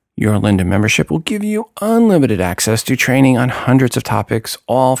pieces. Your Lynda membership will give you unlimited access to training on hundreds of topics,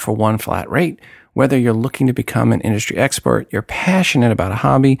 all for one flat rate. Whether you're looking to become an industry expert, you're passionate about a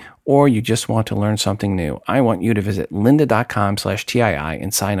hobby, or you just want to learn something new, I want you to visit lynda.com/TII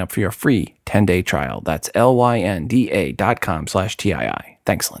and sign up for your free 10-day trial. That's LYNDA.com/TII.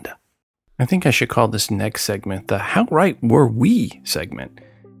 Thanks, Lynda. I think I should call this next segment the How Right Were We segment.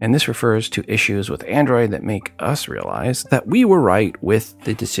 And this refers to issues with Android that make us realize that we were right with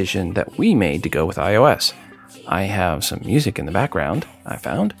the decision that we made to go with iOS. I have some music in the background, I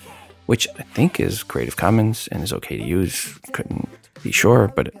found, which I think is Creative Commons and is okay to use. Couldn't be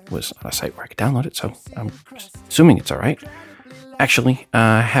sure, but it was on a site where I could download it, so I'm assuming it's all right. Actually,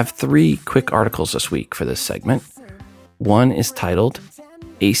 I have 3 quick articles this week for this segment. One is titled,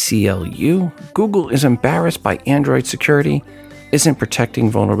 ACLU, Google is embarrassed by Android security, isn't protecting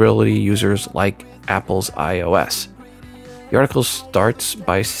vulnerability users like Apple's iOS. The article starts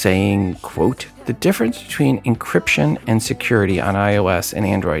by saying, quote, the difference between encryption and security on iOS and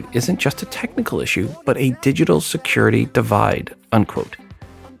Android isn't just a technical issue, but a digital security divide, unquote.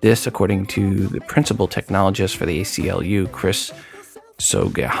 This, according to the principal technologist for the ACLU, Chris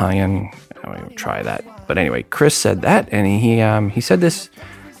Sogahian. I will try that. But anyway, Chris said that, and he said this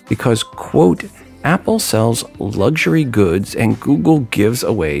because, quote, Apple sells luxury goods and Google gives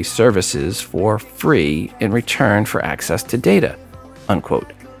away services for free in return for access to data,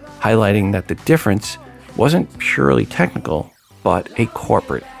 unquote, highlighting that the difference wasn't purely technical, but a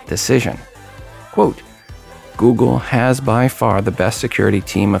corporate decision. Quote, Google has by far the best security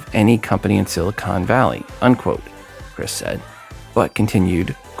team of any company in Silicon Valley, unquote, Chris said, but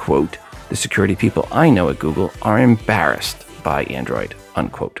continued, quote, the security people I know at Google are embarrassed by Android,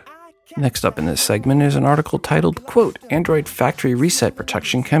 unquote. Next up in this segment is an article titled, quote, Android factory reset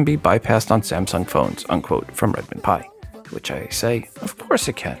protection can be bypassed on Samsung phones, unquote, from Redmond Pi, to which I say, of course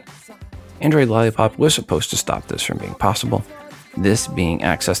it can. Android Lollipop was supposed to stop this from being possible, this being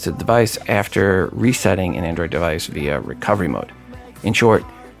access to the device after resetting an Android device via recovery mode. In short,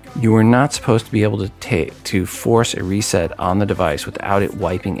 you were not supposed to be able to force a reset on the device without it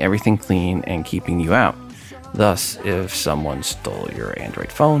wiping everything clean and keeping you out. Thus, if someone stole your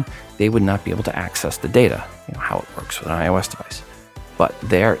Android phone, they would not be able to access the data, how it works with an iOS device. But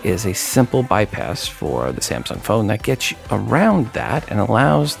there is a simple bypass for the Samsung phone that gets you around that and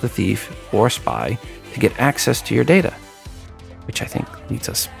allows the thief or spy to get access to your data, which I think leads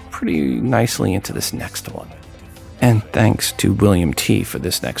us pretty nicely into this next one. And thanks to William T. for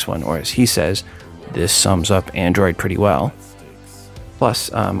this next one, or as he says, this sums up Android pretty well.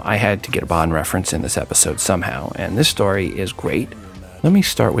 Plus, I had to get a Bond reference in this episode somehow, and this story is great. Let me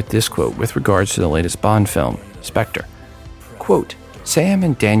start with this quote with regards to the latest Bond film, Spectre. Quote, Sam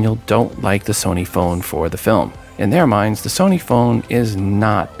and Daniel don't like the Sony phone for the film. In their minds, the Sony phone is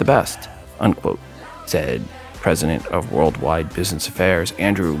not the best, unquote, said President of Worldwide Business Affairs,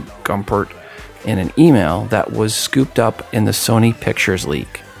 Andrew Gumpert, in an email that was scooped up in the Sony Pictures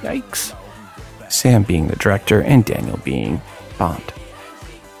leak. Yikes. Sam being the director and Daniel being Bond.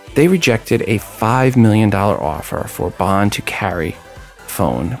 They rejected a $5 million offer for Bond to carry the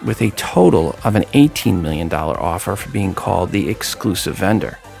phone, with a total of an $18 million offer for being called the exclusive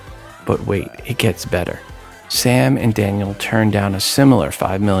vendor. But wait, it gets better. Sam and Daniel turned down a similar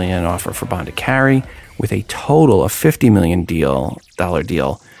 $5 million offer for Bond to carry, with a total of $50 million deal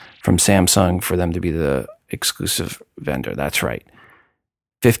from Samsung for them to be the exclusive vendor. That's right.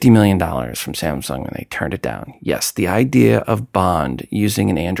 $50 million from Samsung, and they turned it down. Yes, the idea of Bond using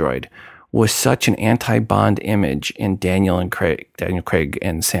an Android was such an anti-Bond image in Daniel Craig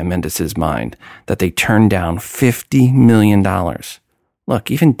and Sam Mendes' mind that they turned down $50 million. Look,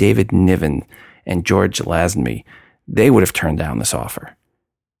 even David Niven and George Lazenby, they would have turned down this offer.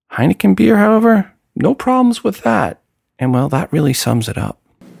 Heineken beer, however, no problems with that. And well, that really sums it up.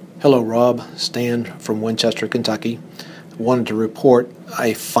 Hello, Rob. Stan from Winchester, Kentucky. Wanted to report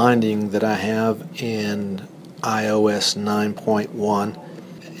a finding that I have in iOS 9.1.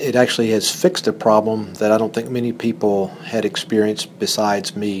 It actually has fixed a problem that I don't think many people had experienced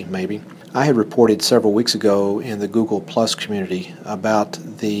besides me, maybe. I had reported several weeks ago in the Google Plus community about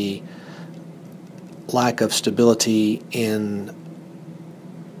the lack of stability in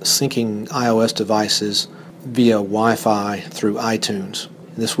syncing iOS devices via Wi-Fi through iTunes.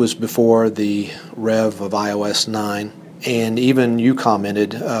 This was before the rev of iOS 9. And even you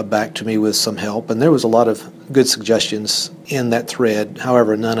commented back to me with some help, and there was a lot of good suggestions in that thread.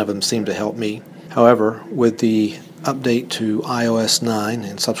 However, none of them seemed to help me. However, with the update to iOS 9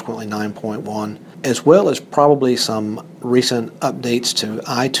 and subsequently 9.1, as well as probably some recent updates to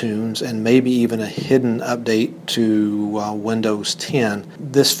iTunes and maybe even a hidden update to Windows 10,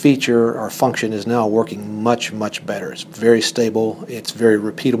 this feature or function is now working much, much better. It's very stable, it's very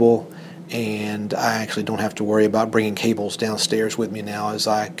repeatable, and I actually don't have to worry about bringing cables downstairs with me now, as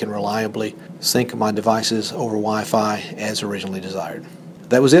I can reliably sync my devices over Wi-Fi as originally desired.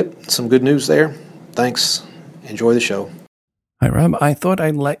 That was it. Some good news there. Thanks. Enjoy the show. Hi, Rob. I thought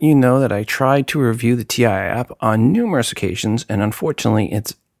I'd let you know that I tried to review the TI app on numerous occasions, and unfortunately,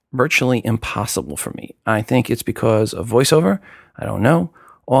 it's virtually impossible for me. I think it's because of VoiceOver. I don't know.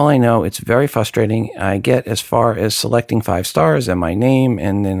 All I know, it's very frustrating. I get as far as selecting 5 stars and my name,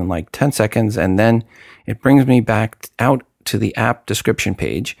 and then in like 10 seconds, and then it brings me back out to the app description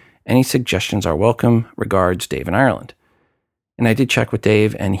page. Any suggestions are welcome. Regards, Dave in Ireland. And I did check with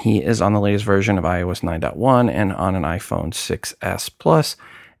Dave, and he is on the latest version of iOS 9.1 and on an iPhone 6s Plus,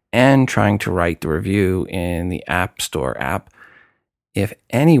 and trying to write the review in the App Store app. If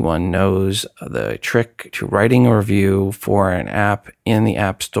anyone knows the trick to writing a review for an app in the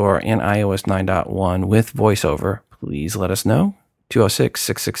App Store in iOS 9.1 with VoiceOver, please let us know.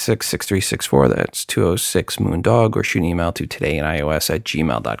 206-666-6364. That's 206-MOONDOG, or shoot an email to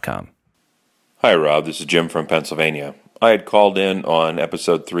todayinios@gmail.com. Hi, Rob. This is Jim from Pennsylvania. I had called in on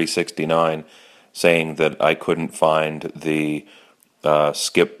episode 369 saying that I couldn't find the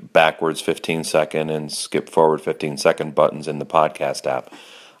skip backwards 15-second and skip forward 15-second buttons in the podcast app.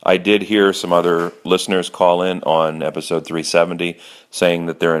 I did hear some other listeners call in on episode 370 saying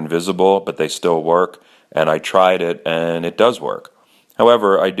that they're invisible, but they still work, and I tried it, and it does work.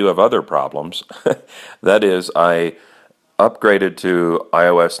 However, I do have other problems. That is, I upgraded to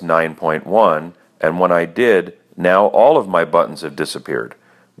iOS 9.1, and when I did, now all of my buttons have disappeared,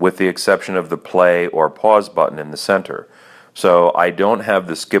 with the exception of the play or pause button in the center. So I don't have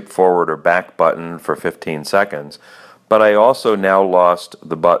the skip forward or back button for 15 seconds, but I also now lost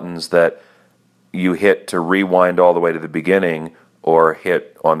the buttons that you hit to rewind all the way to the beginning or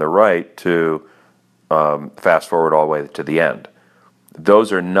hit on the right to fast forward all the way to the end.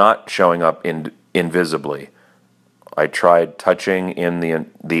 Those are not showing up invisibly. I tried touching in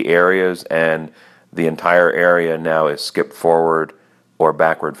the areas, and the entire area now is skip forward or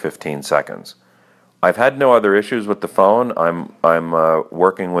backward 15 seconds. I've had no other issues with the phone. I'm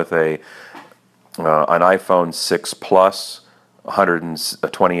working with an iPhone 6 Plus,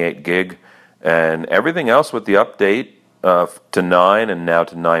 128 gig, and everything else with the update to 9 and now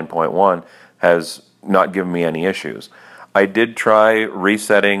to 9.1 has not given me any issues. I did try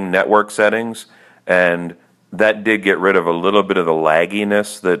resetting network settings, and that did get rid of a little bit of the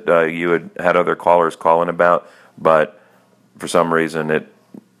lagginess that you had other callers calling about, but for some reason it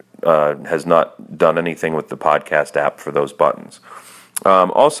has not done anything with the podcast app for those buttons.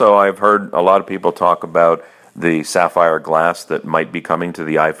 Also, I've heard a lot of people talk about the sapphire glass that might be coming to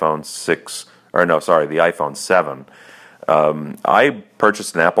the iPhone 7. I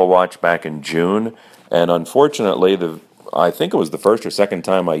purchased an Apple Watch back in June, and unfortunately, I think it was the first or second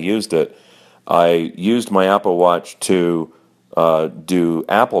time I used it, I used my Apple Watch to do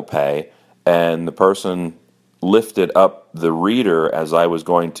Apple Pay, and the person lifted up the reader as I was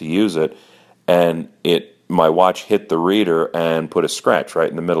going to use it, and my watch hit the reader and put a scratch right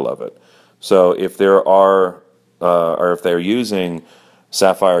in the middle of it. So if there are, or if they're using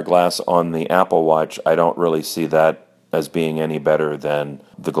sapphire glass on the Apple Watch, I don't really see that as being any better than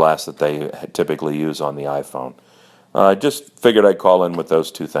the glass that they typically use on the iPhone. Just figured I'd call in with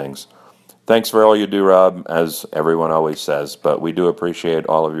those two things. Thanks for all you do, Rob, as everyone always says, but we do appreciate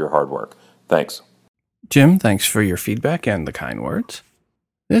all of your hard work. Thanks. Jim, thanks for your feedback and the kind words.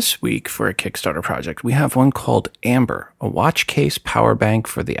 This week, for a Kickstarter project, we have one called Amber, a watch case power bank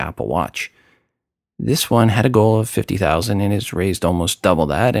for the Apple Watch. This one had a goal of $50,000 and has raised almost double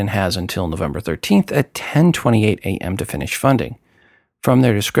that and has until November 13th at 10:28 a.m. to finish funding. From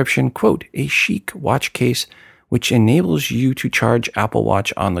their description, quote, a chic watch case which enables you to charge Apple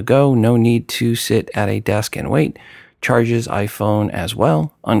Watch on the go, no need to sit at a desk and wait, charges iPhone as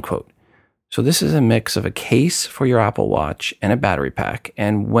well, unquote. So this is a mix of a case for your Apple Watch and a battery pack,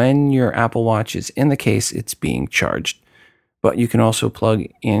 and when your Apple Watch is in the case, it's being charged. But you can also plug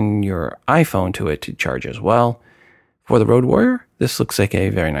in your iPhone to it to charge as well. For the Road Warrior, this looks like a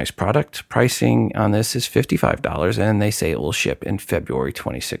very nice product. Pricing on this is $55, and they say it will ship in February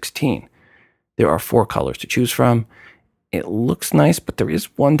 2016. There are 4 colors to choose from. It looks nice, but there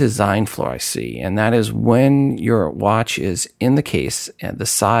is one design flaw I see, and that is when your watch is in the case, and the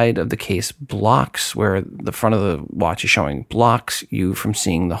side of the case blocks where the front of the watch is showing, blocks you from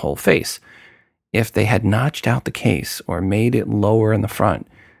seeing the whole face. If they had notched out the case or made it lower in the front,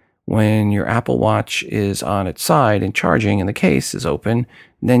 when your Apple Watch is on its side and charging and the case is open,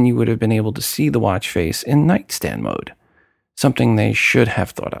 then you would have been able to see the watch face in nightstand mode. Something they should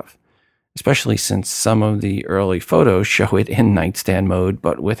have thought of, especially since some of the early photos show it in nightstand mode,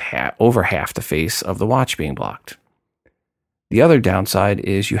 but with over half the face of the watch being blocked. The other downside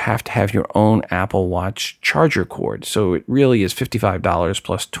is you have to have your own Apple Watch charger cord, so it really is $55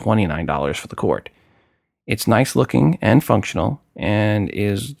 plus $29 for the cord. It's nice looking and functional, and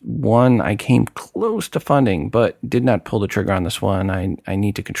is one I came close to funding, but did not pull the trigger on this one. I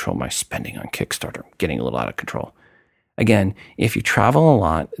need to control my spending on Kickstarter. I'm getting a little out of control. Again, if you travel a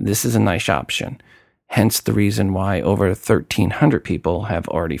lot, this is a nice option. Hence the reason why over 1,300 people have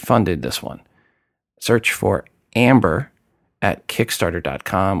already funded this one. Search for Amber at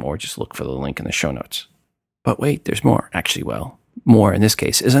Kickstarter.com or just look for the link in the show notes. But wait, there's more. Actually, well, more in this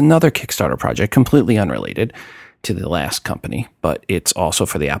case is another Kickstarter project completely unrelated to the last company, but it's also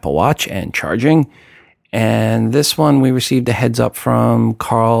for the Apple Watch and charging. And this one we received a heads up from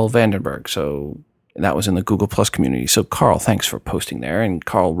Carl Vandenberg. So that was in the Google Plus community. So Carl, thanks for posting there. And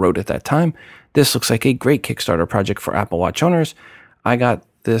Carl wrote at that time, this looks like a great Kickstarter project for Apple Watch owners. I got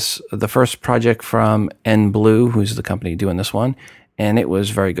the first project from NBlue, who's the company doing this one, and it was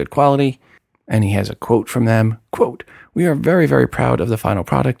very good quality. And he has a quote from them, quote, we are very, very proud of the final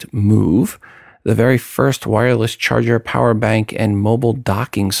product, Move, the very first wireless charger, power bank, and mobile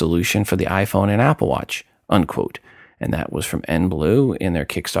docking solution for the iPhone and Apple Watch, unquote. And that was from NBlue in their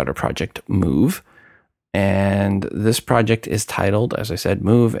Kickstarter project, Move. And this project is titled, as I said,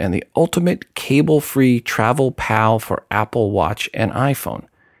 Move, and the ultimate cable-free travel pal for Apple Watch and iPhone.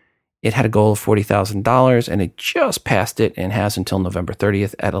 It had a goal of $40,000, and it just passed it and has until November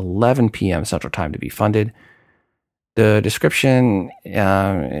 30th at 11 p.m. Central Time to be funded. The description,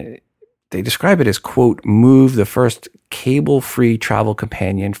 they describe it as, quote, Move, the first cable-free travel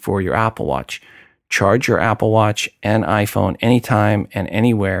companion for your Apple Watch. Charge your Apple Watch and iPhone anytime and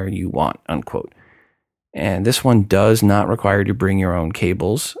anywhere you want, unquote. And this one does not require you to bring your own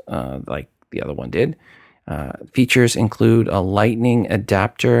cables like the other one did. Features include a lightning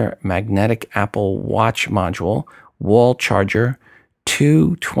adapter, magnetic Apple Watch module, wall charger,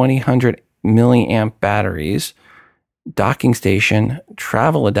 2 2000 milliamp batteries, docking station,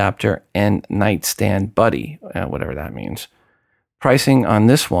 travel adapter, and nightstand buddy, whatever that means. Pricing on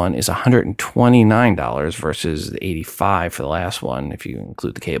this one is $129 versus the $85 for the last one if you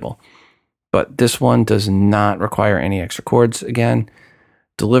include the cable. But this one does not require any extra cords again.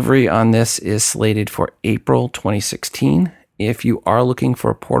 Delivery on this is slated for April 2016. If you are looking for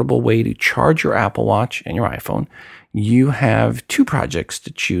a portable way to charge your Apple Watch and your iPhone, you have 2 projects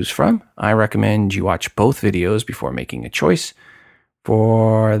to choose from. I recommend you watch both videos before making a choice.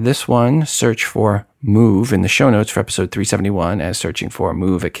 For this one, search for Move in the show notes for episode 371, as searching for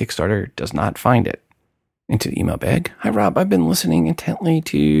Move at Kickstarter does not find it. Into the email bag. Hi, Rob. I've been listening intently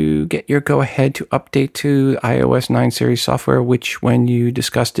to get your go-ahead to update to iOS 9 series software, which when you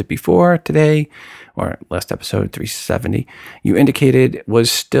discussed it before today, or last episode 370, you indicated was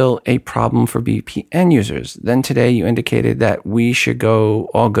still a problem for VPN users. Then today you indicated that we should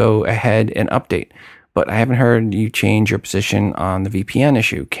all go ahead and update. But I haven't heard you change your position on the VPN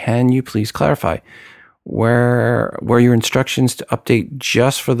issue. Can you please clarify? Were your instructions to update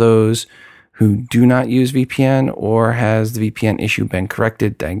just for those who do not use VPN, or has the VPN issue been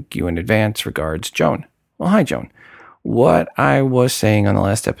corrected? Thank you in advance. Regards, Joan. Well, hi, Joan. What I was saying on the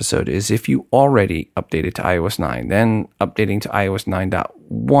last episode is if you already updated to iOS 9, then updating to iOS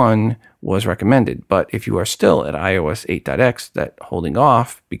 9.1 was recommended. But if you are still at iOS 8.x, that holding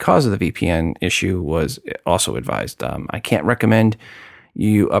off because of the VPN issue was also advised. I can't recommend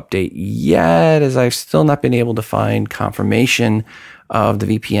you update yet, as I've still not been able to find confirmation of the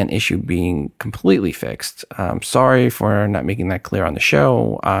VPN issue being completely fixed. Sorry for not making that clear on the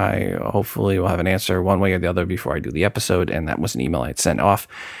show. I hopefully will have an answer one way or the other before I do the episode, and that was an email I'd sent off.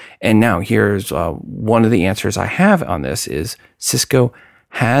 And now here's one of the answers I have on this is Cisco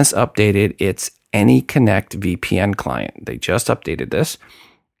has updated its AnyConnect VPN client. They just updated this,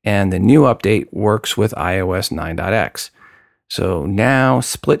 and the new update works with iOS 9.x. So now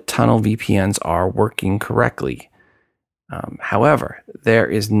split tunnel VPNs are working correctly. However, there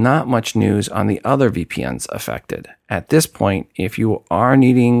is not much news on the other VPNs affected. At this point, if you are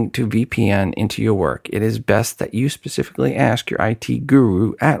needing to VPN into your work, it is best that you specifically ask your IT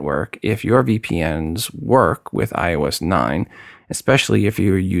guru at work if your VPNs work with iOS 9, especially if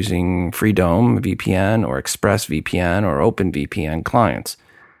you're using Freedom VPN or ExpressVPN or OpenVPN clients.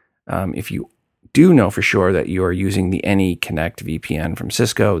 If you do know for sure that you are using the AnyConnect VPN from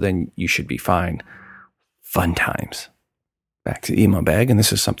Cisco, then you should be fine. Fun times. Back to the email bag, and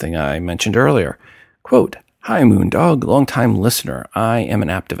this is something I mentioned earlier. Quote, "Hi, Moondog, longtime listener. I am an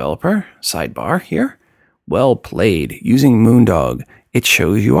app developer. Sidebar here. Well played. Using Moondog, it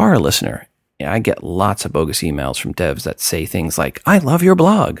shows you are a listener. Yeah, I get lots of bogus emails from devs that say things like, I love your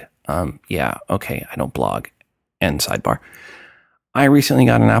blog. Yeah, okay, I don't blog. End sidebar. I recently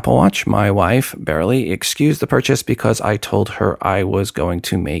got an Apple Watch. My wife barely excused the purchase because I told her I was going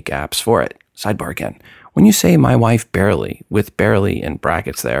to make apps for it. Sidebar again. When you say my wife barely, with barely in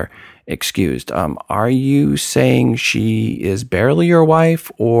brackets there, excused, are you saying she is barely your wife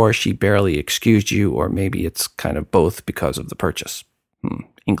or she barely excused you, or maybe it's kind of both because of the purchase?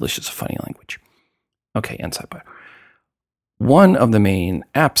 English is a funny language. Okay, end sidebar. One of the main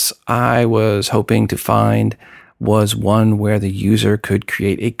apps I was hoping to find was one where the user could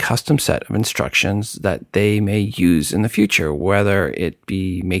create a custom set of instructions that they may use in the future, whether it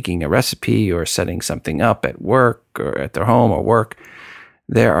be making a recipe or setting something up at work or at their home or work.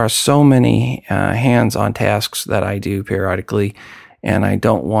 There are so many hands-on tasks that I do periodically, and I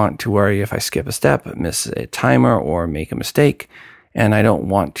don't want to worry if I skip a step, miss a timer, or make a mistake. And I don't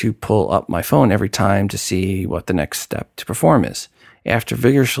want to pull up my phone every time to see what the next step to perform is. After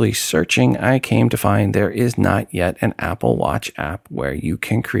vigorously searching, I came to find there is not yet an Apple Watch app where you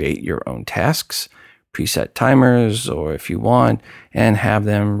can create your own tasks, preset timers, or if you want, and have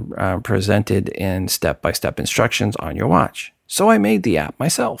them presented in step-by-step instructions on your watch. So I made the app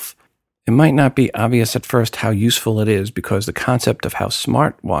myself. It might not be obvious at first how useful it is because the concept of how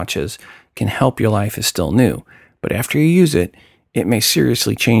smart watches can help your life is still new. But after you use it, it may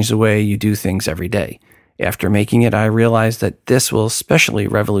seriously change the way you do things every day. After making it, I realized that this will especially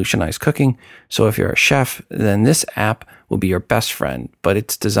revolutionize cooking. So if you're a chef, then this app will be your best friend, but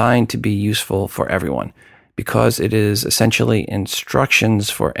it's designed to be useful for everyone. Because it is essentially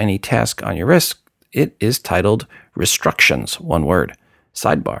instructions for any task on your wrist, it is titled Restructions, one word.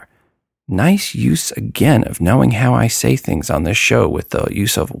 Sidebar. Nice use again of knowing how I say things on this show with the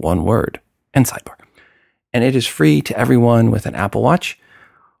use of one word. End sidebar. And it is free to everyone with an Apple Watch.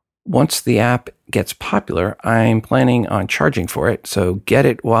 Once the app gets popular, I'm planning on charging for it, so get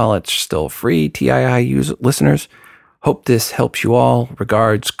it while it's still free, TII listeners. Hope this helps you all.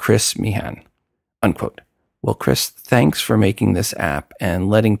 Regards, Chris Meehan. Unquote. Well, Chris, thanks for making this app and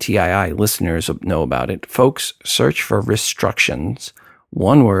letting TII listeners know about it. Folks, search for Restructions,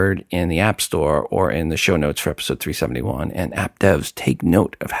 one word, in the App Store or in the show notes for episode 371, and app devs, take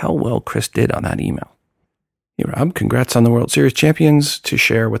note of how well Chris did on that email. Hey, Rob, congrats on the World Series champions to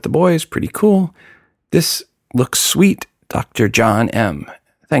share with the boys. Pretty cool. This looks sweet, Dr. John M.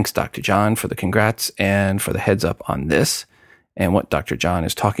 Thanks, Dr. John, for the congrats and for the heads up on this. And what Dr. John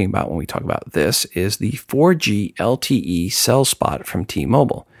is talking about when we talk about this is the 4G LTE cell spot from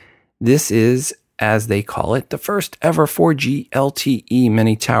T-Mobile. This is, as they call it, the first ever 4G LTE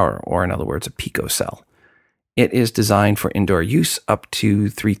mini tower, or in other words, a picocell. It is designed for indoor use up to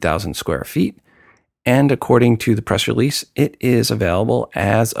 3,000 square feet. And according to the press release, it is available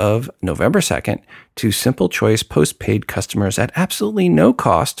as of November 2nd to Simple Choice postpaid customers at absolutely no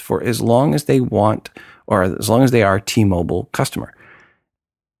cost for as long as they want, or as long as they are a T-Mobile customer.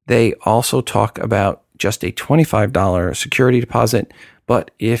 They also talk about just a $25 security deposit, but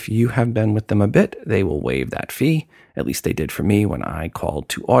if you have been with them a bit, they will waive that fee. At least they did for me when I called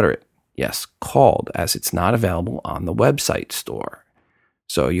to order it. Yes, called, as it's not available on the website store.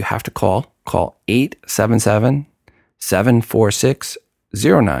 So you have to call 877-777-7777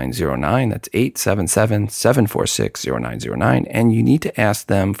 877-746-0909. That's 877-746-0909. And you need to ask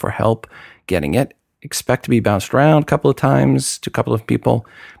them for help getting it. Expect to be bounced around a couple of times to a couple of people.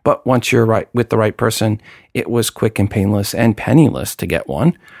 But once you're right with the right person, it was quick and painless and penniless to get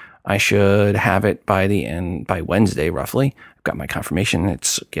one. I should have it by Wednesday, roughly. I've got my confirmation.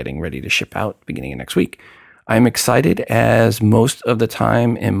 It's getting ready to ship out beginning of next week. I'm excited as most of the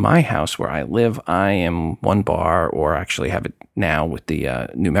time in my house where I live, I am one bar, or actually have it now with the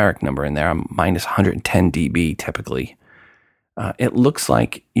numeric number in there. I'm minus 110 dB typically. It looks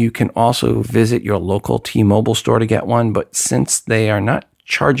like you can also visit your local T-Mobile store to get one, but since they are not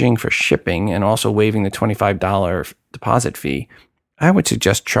charging for shipping and also waiving the $25 deposit fee, I would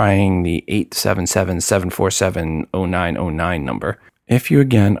suggest trying the 877-747-0909 number. If you,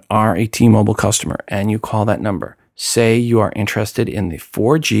 again, are a T-Mobile customer and you call that number, say you are interested in the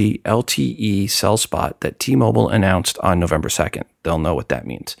 4G LTE cell spot that T-Mobile announced on November 2nd. They'll know what that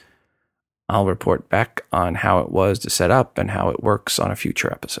means. I'll report back on how it was to set up and how it works on a future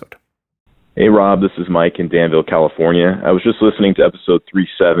episode. Hey, Rob, this is Mike in Danville, California. I was just listening to episode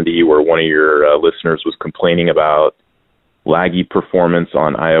 370 where one of your listeners was complaining about laggy performance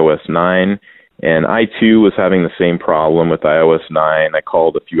on iOS 9, and I, too, was having the same problem with iOS 9. I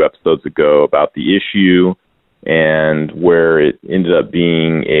called a few episodes ago about the issue, and where it ended up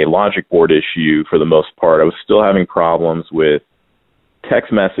being a logic board issue for the most part, I was still having problems with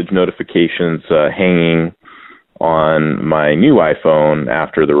text message notifications hanging on my new iPhone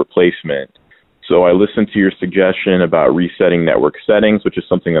after the replacement. So I listened to your suggestion about resetting network settings, which is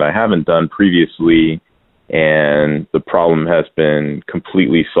something that I haven't done previously, and the problem has been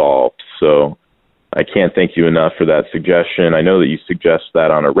completely solved. So I can't thank you enough for that suggestion. I know that you suggest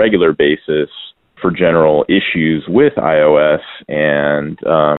that on a regular basis for general issues with iOS, and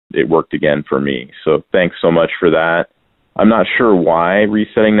it worked again for me. So thanks so much for that. I'm not sure why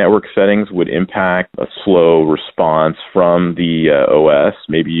resetting network settings would impact a slow response from the OS.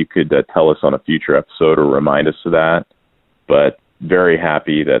 Maybe you could tell us on a future episode or remind us of that. But very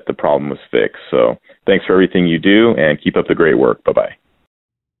happy that the problem was fixed. So thanks for everything you do, and keep up the great work. Bye-bye.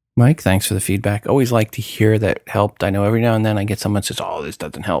 Mike, thanks for the feedback. Always like to hear that it helped. I know every now and then I get someone that says, oh, this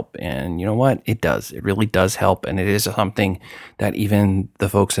doesn't help. And you know what? It does. It really does help. And it is something that even the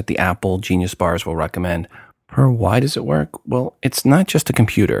folks at the Apple Genius Bars will recommend. Why does it work? Well, it's not just a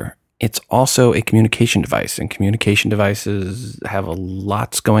computer. It's also a communication device. And communication devices have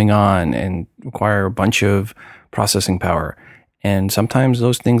lots going on and require a bunch of processing power. And sometimes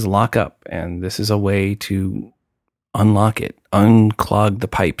those things lock up. And this is a way to unlock it, unclog the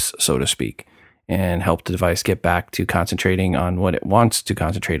pipes, so to speak, and help the device get back to concentrating on what it wants to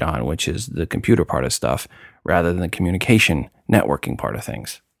concentrate on, which is the computer part of stuff, rather than the communication networking part of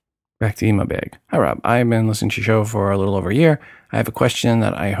things. Back to email bag. Hi, Rob. I've been listening to your show for a little over a year. I have a question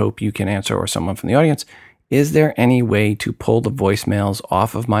that I hope you can answer, or someone from the audience. Is there any way to pull the voicemails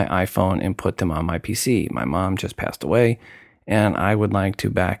off of my iPhone and put them on my PC? My mom just passed away, and I would like to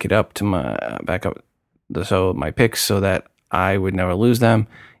back up my picks so that I would never lose them.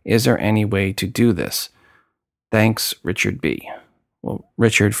 Is there any way to do this? Thanks, Richard B. Well,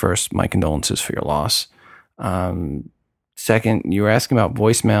 Richard, first, my condolences for your loss. Second, you were asking about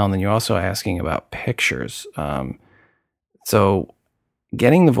voicemail, and then you're also asking about pictures. So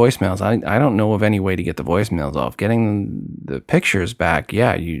getting the voicemails, I don't know of any way to get the voicemails off. Getting the pictures back,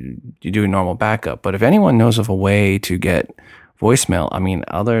 yeah, you do a normal backup. But if anyone knows of a way to get voicemail, I mean,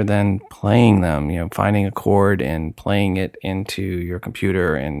 other than playing them, finding a chord and playing it into your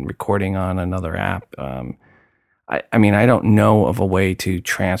computer and recording on another app, I don't know of a way to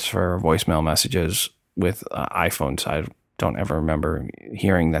transfer voicemail messages with iPhones. I don't ever remember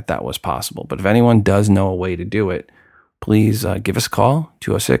hearing that was possible. But if anyone does know a way to do it, please give us a call,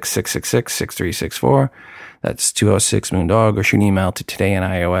 206-666-6364. That's 206-MOONDOG, or shoot an email to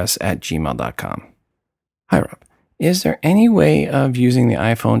todayinios@gmail.com. Hi, Rob. Is there any way of using the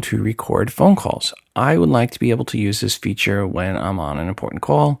iPhone to record phone calls? I would like to be able to use this feature when I'm on an important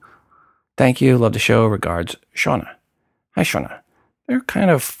call. Thank you. Love the show. Regards, Shauna. Hi, Shauna. There are kind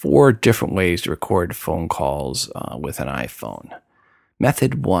of 4 different ways to record phone calls with an iPhone.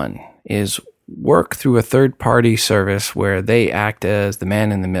 Method 1 is work through a third-party service where they act as the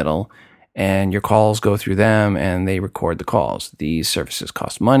man in the middle, and your calls go through them and they record the calls. These services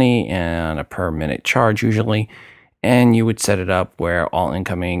cost money and a per-minute charge usually, and you would set it up where all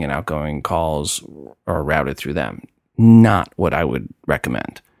incoming and outgoing calls are routed through them. Not what I would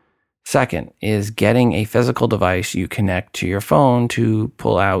recommend. Second is getting a physical device you connect to your phone to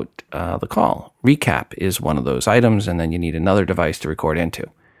pull out the call. Recap is one of those items, and then you need another device to record into.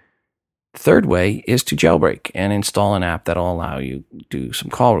 The third way is to jailbreak and install an app that'll allow you to do some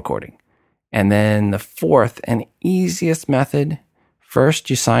call recording. And then the fourth and easiest method, first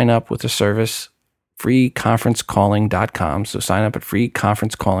you sign up with the service freeconferencecalling.com. So sign up at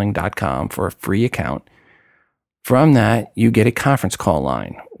freeconferencecalling.com for a free account. From that, you get a conference call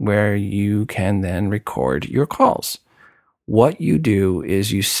line where you can then record your calls. What you do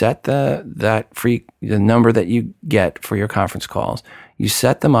is you set the number that you get for your conference calls. You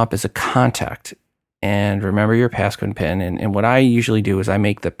set them up as a contact, and remember your passcode and PIN. And what I usually do is I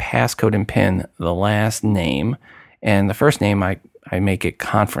make the passcode and PIN the last name, and the first name I make it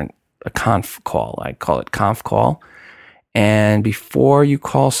a conf call. I call it conf call. And before you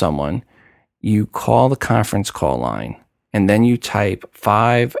call someone, you call the conference call line, and then you type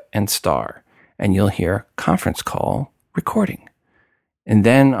 5 and star, and you'll hear conference call recording. And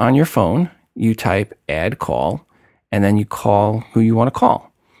then on your phone, you type add call, and then you call who you want to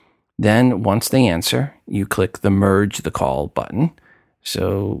call. Then once they answer, you click the merge the call button.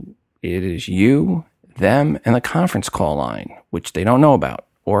 So it is you, them, and the conference call line, which they don't know about,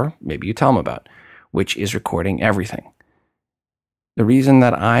 or maybe you tell them about, which is recording everything. The reason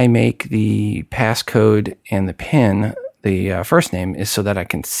that I make the passcode and the PIN, the first name, is so that I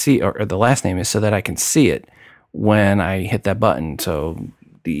can see, or the last name is so that I can see it when I hit that button. So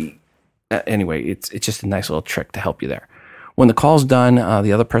anyway, it's just a nice little trick to help you there. When the call's done,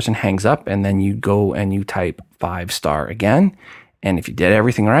 the other person hangs up, and then you go and you type 5 star again. And if you did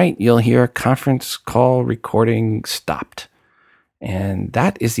everything right, you'll hear conference call recording stopped. And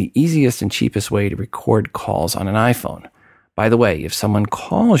that is the easiest and cheapest way to record calls on an iPhone. By the way, if someone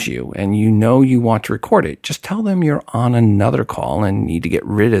calls you and you know you want to record it, just tell them you're on another call and need to get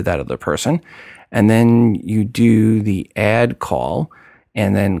rid of that other person. And then you do the add call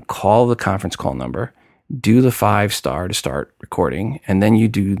and then call the conference call number, do the 5 star to start recording, and then you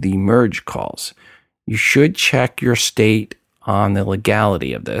do the merge calls. You should check your state on the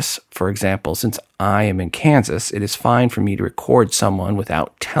legality of this. For example, since I am in Kansas, it is fine for me to record someone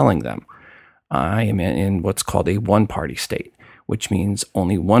without telling them. I am in what's called a one-party state, which means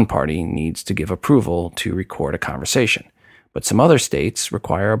only one party needs to give approval to record a conversation. But some other states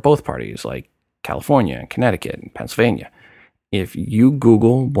require both parties, like California and Connecticut and Pennsylvania. If you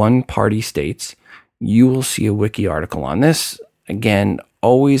Google one-party states, you will see a wiki article on this. Again,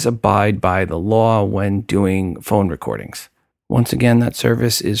 always abide by the law when doing phone recordings. Once again, that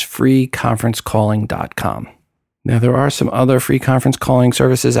service is freeconferencecalling.com. Now, there are some other free conference calling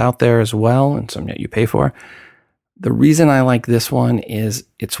services out there as well, and some that you pay for. The reason I like this one is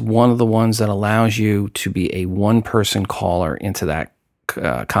it's one of the ones that allows you to be a one-person caller into that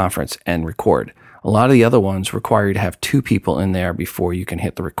conference and record. A lot of the other ones require you to have 2 people in there before you can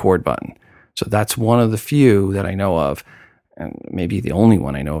hit the record button. So that's one of the few that I know of, and maybe the only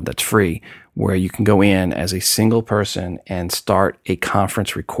one I know of that's free, where you can go in as a single person and start a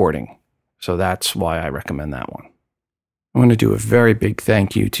conference recording. So that's why I recommend that one. I want to do a very big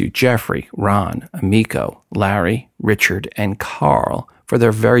thank you to Jeffrey, Ron, Amiko, Larry, Richard, and Carl for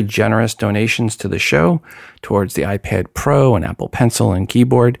their very generous donations to the show towards the iPad Pro and Apple Pencil and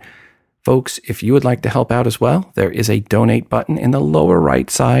keyboard. Folks, if you would like to help out as well, there is a donate button in the lower right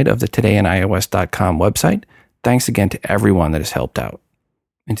side of the todayandios.com website. Thanks again to everyone that has helped out.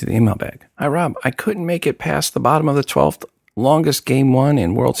 Into the email bag. Hi, Rob. I couldn't make it past the bottom of the 12th, longest game one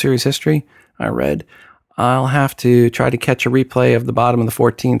in World Series history. I read. I'll have to try to catch a replay of the bottom of the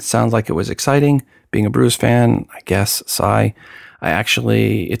 14th. Sounds like it was exciting. Being a Brewers fan, I guess, sigh.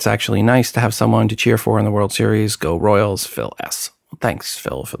 It's actually nice to have someone to cheer for in the World Series. Go Royals, Phil S. Well, thanks,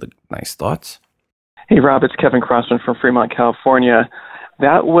 Phil, for the nice thoughts. Hey, Rob, it's Kevin Crossman from Fremont, California.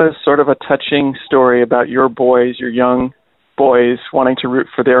 That was sort of a touching story about your boys, your young boys, wanting to root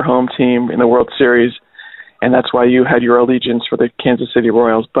for their home team in the World Series, and that's why you had your allegiance for the Kansas City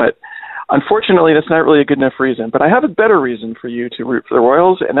Royals. But unfortunately, that's not really a good enough reason. But I have a better reason for you to root for the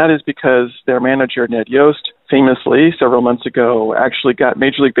Royals, and that is because their manager, Ned Yost, famously, several months ago, actually got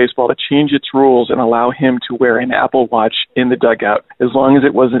Major League Baseball to change its rules and allow him to wear an Apple Watch in the dugout, as long as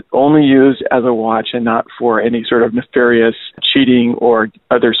it wasn't only used as a watch and not for any sort of nefarious cheating or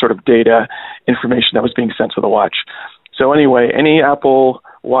other sort of data information that was being sent to the watch. So anyway, any Apple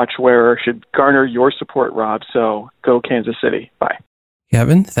Watch wearer should garner your support, Rob. So go Kansas City. Bye.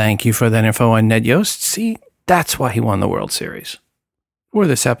 Kevin, thank you for that info on Ned Yost. See, that's why he won the World Series. For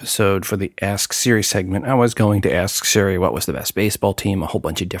this episode, for the Ask Siri segment, I was going to ask Siri what was the best baseball team a whole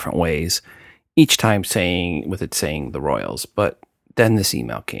bunch of different ways, each time saying the Royals. But then this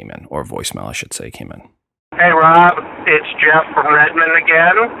email came in, or voicemail, I should say, came in. Hey, Rob, it's Jeff from Redmond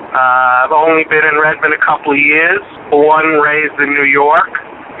again. I've only been in Redmond a couple of years, born and raised in New York.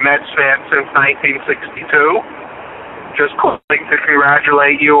 Mets fan since 1962. Just calling to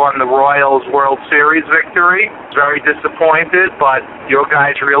congratulate you on the Royals World Series victory. Very disappointed, but your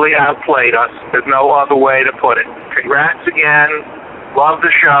guys really outplayed us. There's no other way to put it. Congrats again. Love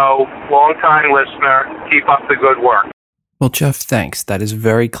the show. Long-time listener. Keep up the good work. Well, Jeff, thanks. That is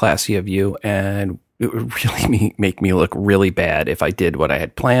very classy of you, and it would really make me look really bad if I did what I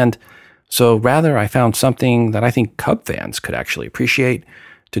had planned. So rather, I found something that I think Cub fans could actually appreciate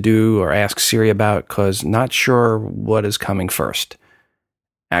to do or ask Siri about, because not sure what is coming first.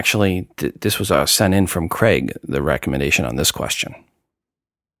 Actually, this was sent in from Craig, the recommendation on this question.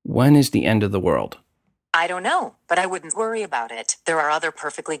 When is the end of the world? I don't know, but I wouldn't worry about it. There are other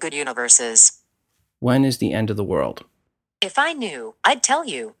perfectly good universes. When is the end of the world? If I knew, I'd tell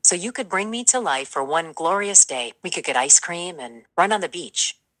you, so you could bring me to life for one glorious day. We could get ice cream and run on the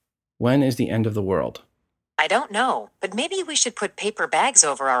beach. When is the end of the world? I don't know, but maybe we should put paper bags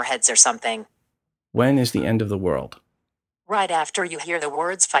over our heads or something. When is the end of the world? Right after you hear the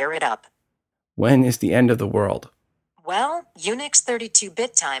words, fire it up. When is the end of the world? Well, Unix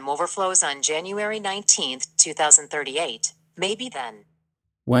 32-bit time overflows on January 19th, 2038. Maybe then.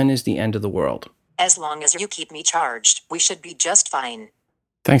 When is the end of the world? As long as you keep me charged, we should be just fine.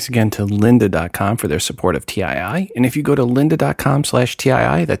 Thanks again to lynda.com for their support of TII. And if you go to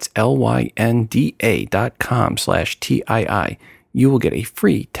lynda.com/TII, that's LYNDA.com/TII, you will get a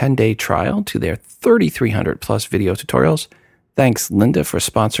free 10-day trial to their 3,300 plus video tutorials. Thanks, Linda, for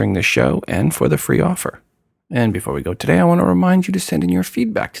sponsoring the show and for the free offer. And before we go today, I want to remind you to send in your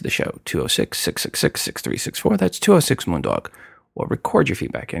feedback to the show, 206-666-6364. That's 206-Moondog. Or record your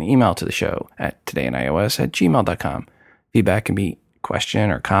feedback and email to the show at todayinios@gmail.com. Feedback can be question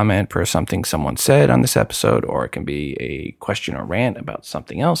or comment per something someone said on this episode, or it can be a question or rant about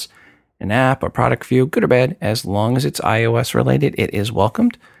something else, an app or product review, good or bad. As long as it's iOS related, it is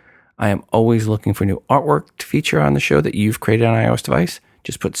welcomed. I am always looking for new artwork to feature on the show that you've created on an iOS device.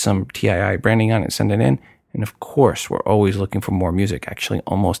 Just put some TII branding on it and send it in. And of course, we're always looking for more music, actually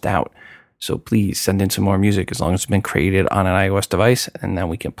almost out. So please send in some more music as long as it's been created on an iOS device, and then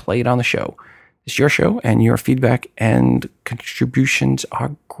we can play it on the show. It's your show, and your feedback and contributions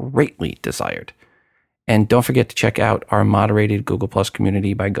are greatly desired. And don't forget to check out our moderated Google Plus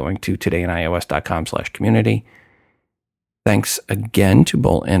community by going to todayinios.com/community. Thanks again to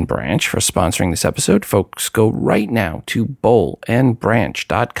Boll and Branch for sponsoring this episode. Folks, go right now to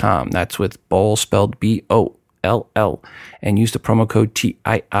bollandbranch.com. That's with Boll spelled BOLL, and use the promo code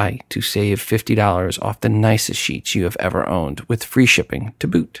TII to save $50 off the nicest sheets you have ever owned, with free shipping to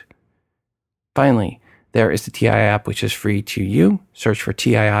boot. Finally, there is the TII app, which is free to you. Search for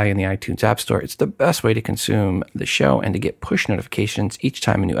TII in the iTunes App Store. It's the best way to consume the show and to get push notifications each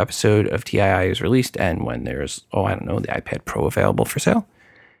time a new episode of TII is released, and when there's, the iPad Pro available for sale.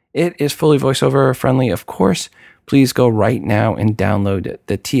 It is fully voiceover friendly, of course. Please go right now and download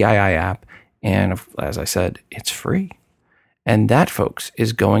the TII app. And as I said, it's free. And that, folks,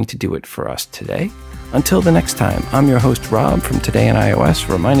 is going to do it for us today. Until the next time, I'm your host, Rob, from Today in iOS,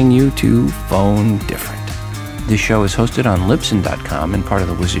 reminding you to phone different. This show is hosted on Libsyn.com and part of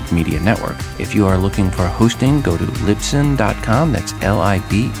the Wizard Media Network. If you are looking for hosting, go to Libsyn.com. That's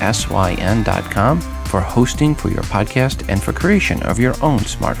LIBSYN.com for hosting for your podcast and for creation of your own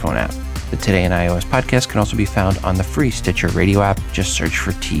smartphone app. The Today in iOS podcast can also be found on the free Stitcher radio app. Just search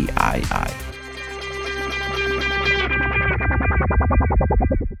for TII.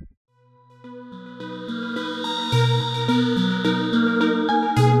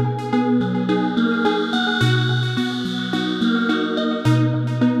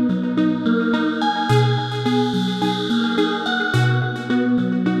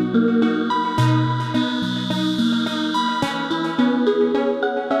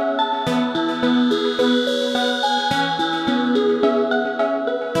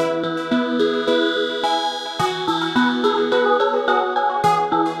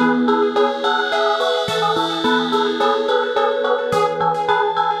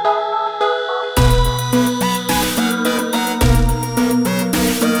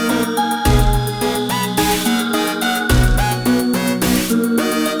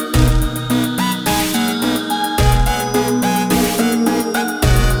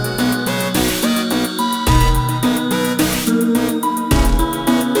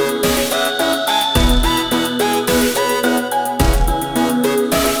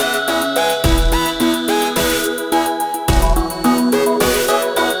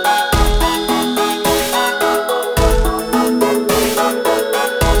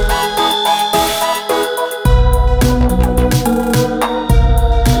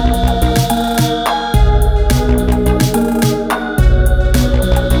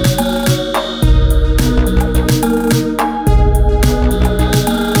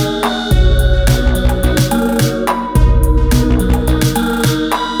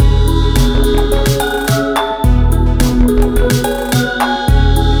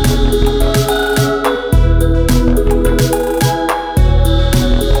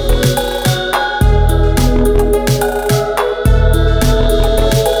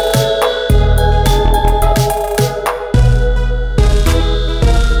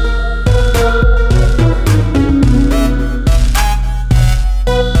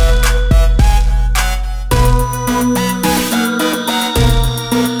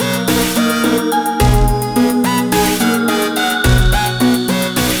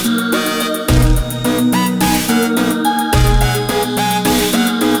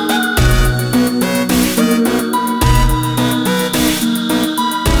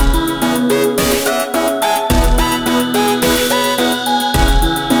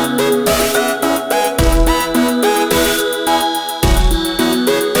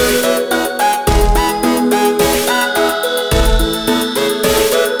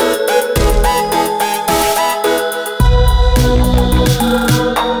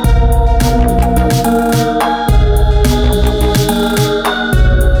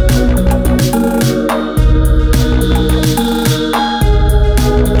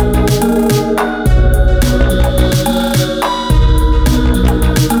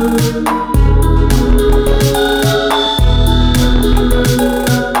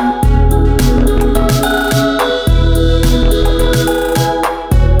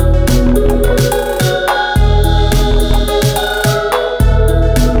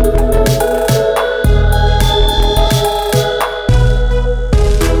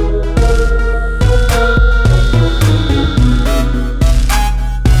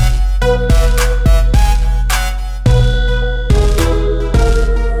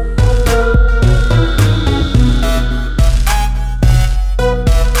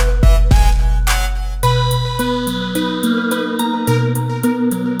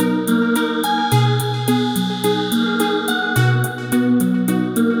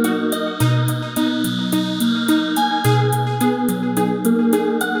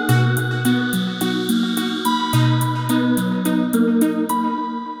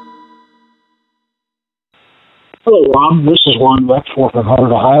 Hello, Rob. This is Ron Rexforth from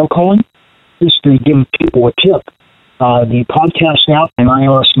Harvard, Ohio calling. Just to give people a tip. The podcast app in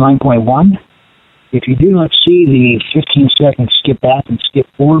iOS 9.1, if you do not see the 15-second skip back and skip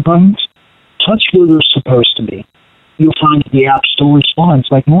forward buttons, touch where they're supposed to be. You'll find that the app still responds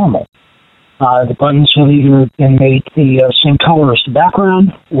like normal. The buttons have either been made the same color as the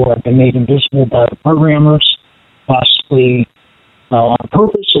background or have been made invisible by the programmers, possibly on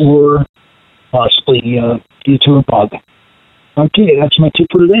purpose or possibly due to a bug. Okay, that's my tip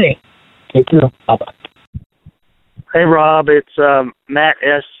for today. Take care. Bye-bye. Hey, Rob. It's Matt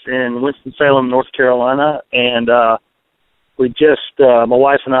S. in Winston-Salem, North Carolina. And we just, my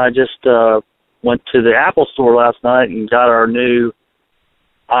wife and I just went to the Apple store last night and got our new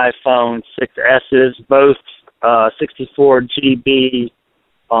iPhone 6S's, both 64 GB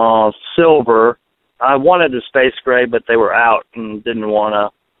silver. I wanted the space gray, but they were out and didn't want to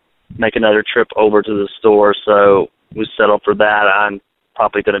make another trip over to the store, so we settled for that. I'm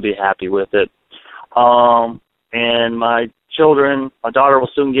probably going to be happy with it. And my children, my daughter will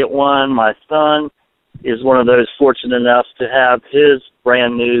soon get one. My son is one of those fortunate enough to have his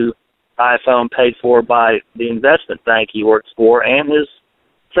brand new iPhone paid for by the investment bank he works for, and his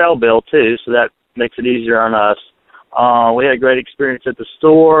cell bill too, so that makes it easier on us. We had a great experience at the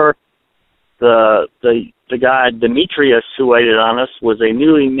store. The guy Demetrius who waited on us was a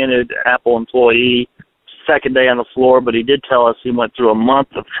newly minted Apple employee, second day on the floor, but he did tell us he went through a month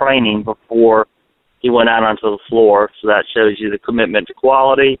of training before he went out onto the floor, so that shows you the commitment to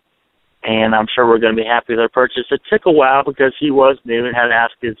quality, and I'm sure we're going to be happy with our purchase. It took a while because he was new and had to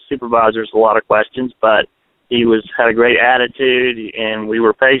ask his supervisors a lot of questions, but he had a great attitude, and we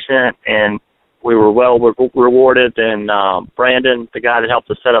were patient, and we were well rewarded. And Brandon, the guy that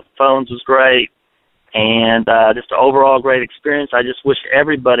helped us set up the phones, was great, and just an overall great experience. I just wish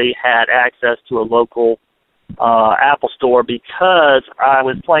everybody had access to a local Apple store, because I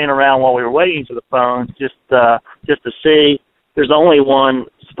was playing around while we were waiting for the phones just to see. There's only one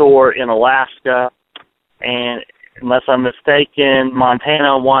store in Alaska, and unless I'm mistaken,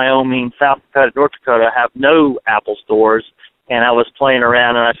 Montana, Wyoming, South Dakota, North Dakota have no Apple stores. And I was playing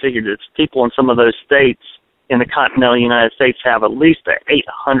around, and I figured it's people in some of those states in the continental United States have at least an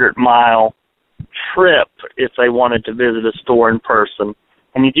 800-mile trip if they wanted to visit a store in person.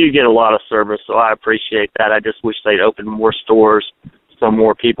 And you do get a lot of service, so I appreciate that. I just wish they'd open more stores so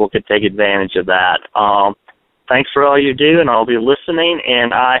more people could take advantage of that. Thanks for all you do, and I'll be listening.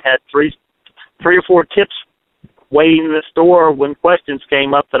 And I had three or four tips waiting in the store when questions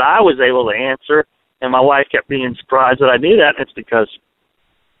came up that I was able to answer, and my wife kept being surprised that I knew that. And it's because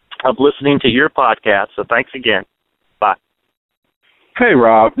of listening to your podcast. So thanks again. Bye. Hey,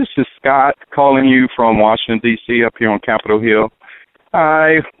 Rob. This is Scott calling you from Washington, D.C., up here on Capitol Hill.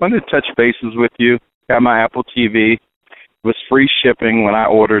 I wanted to touch bases with you. Got my Apple TV. It was free shipping when I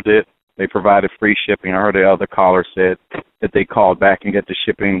ordered it. They provided free shipping. I heard the other caller said that they called back and get the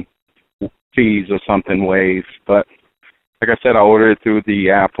shipping fees or something waived. But like I said, I ordered it through the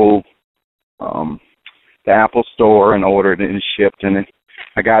Apple store and ordered it and shipped, and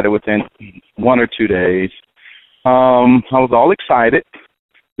I got it within 1 or 2 days. I was all excited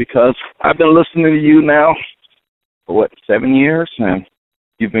because I've been listening to you now for 7 years, and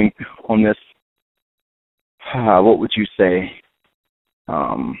you've been on this, what would you say?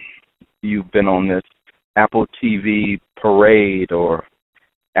 You've been on this Apple TV parade or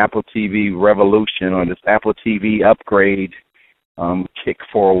Apple TV revolution or this Apple TV upgrade kick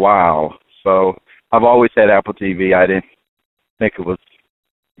for a while. So I've always had Apple TV. I didn't think it was,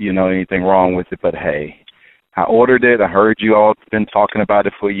 anything wrong with it, but hey, I ordered it. I heard you all been talking about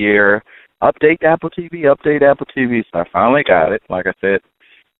it for a year. Update Apple TV. So I finally got it. Like I said,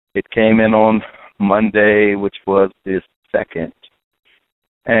 it came in on Monday, which was the 2nd,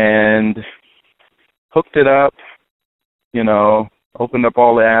 and hooked it up, opened up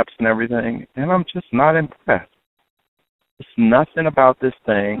all the apps and everything, and I'm just not impressed. There's nothing about this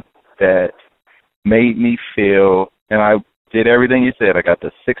thing that made me feel, and I did everything you said. I got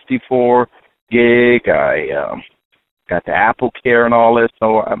the 64 gig, I got the Apple Care and all this,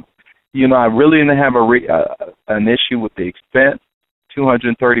 so I really didn't have an issue with the expense.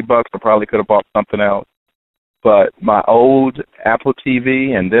 $230, I probably could have bought something else. But my old Apple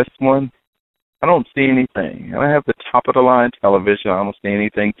TV and this one, I don't see anything. I have the top-of-the-line television. I don't see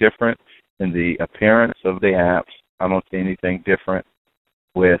anything different in the appearance of the apps. I don't see anything different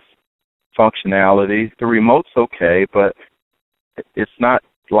with functionality. The remote's okay, but it's not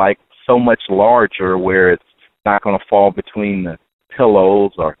like so much larger where it's not going to fall between the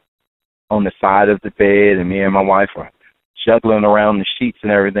pillows or on the side of the bed, and me and my wife are juggling around the sheets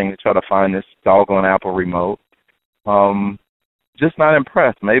and everything to try to find this doggone Apple remote. Just not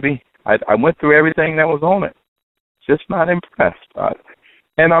impressed. Maybe I went through everything that was on it. Just not impressed.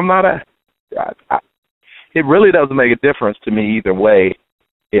 And I'm not it really doesn't make a difference to me either way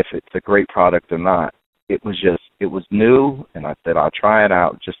if it's a great product or not. It was new, and I said I'll try it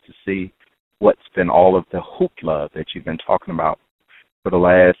out just to see what's been all of the hoopla that you've been talking about for the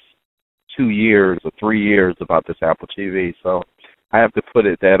last 2 years or 3 years about this Apple TV. So I have to put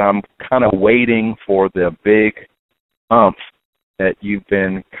it that I'm kind of waiting for the big that you've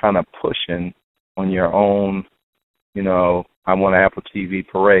been kind of pushing on your own, I want an Apple TV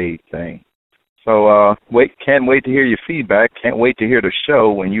parade thing. So can't wait to hear your feedback. Can't wait to hear the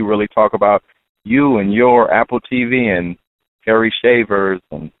show when you really talk about you and your Apple TV and Harry Shavers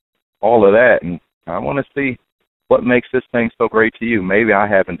and all of that. And I want to see what makes this thing so great to you. Maybe I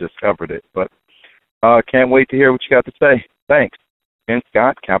haven't discovered it, but can't wait to hear what you got to say. Thanks. Ben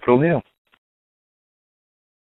Scott, Capitol Hill.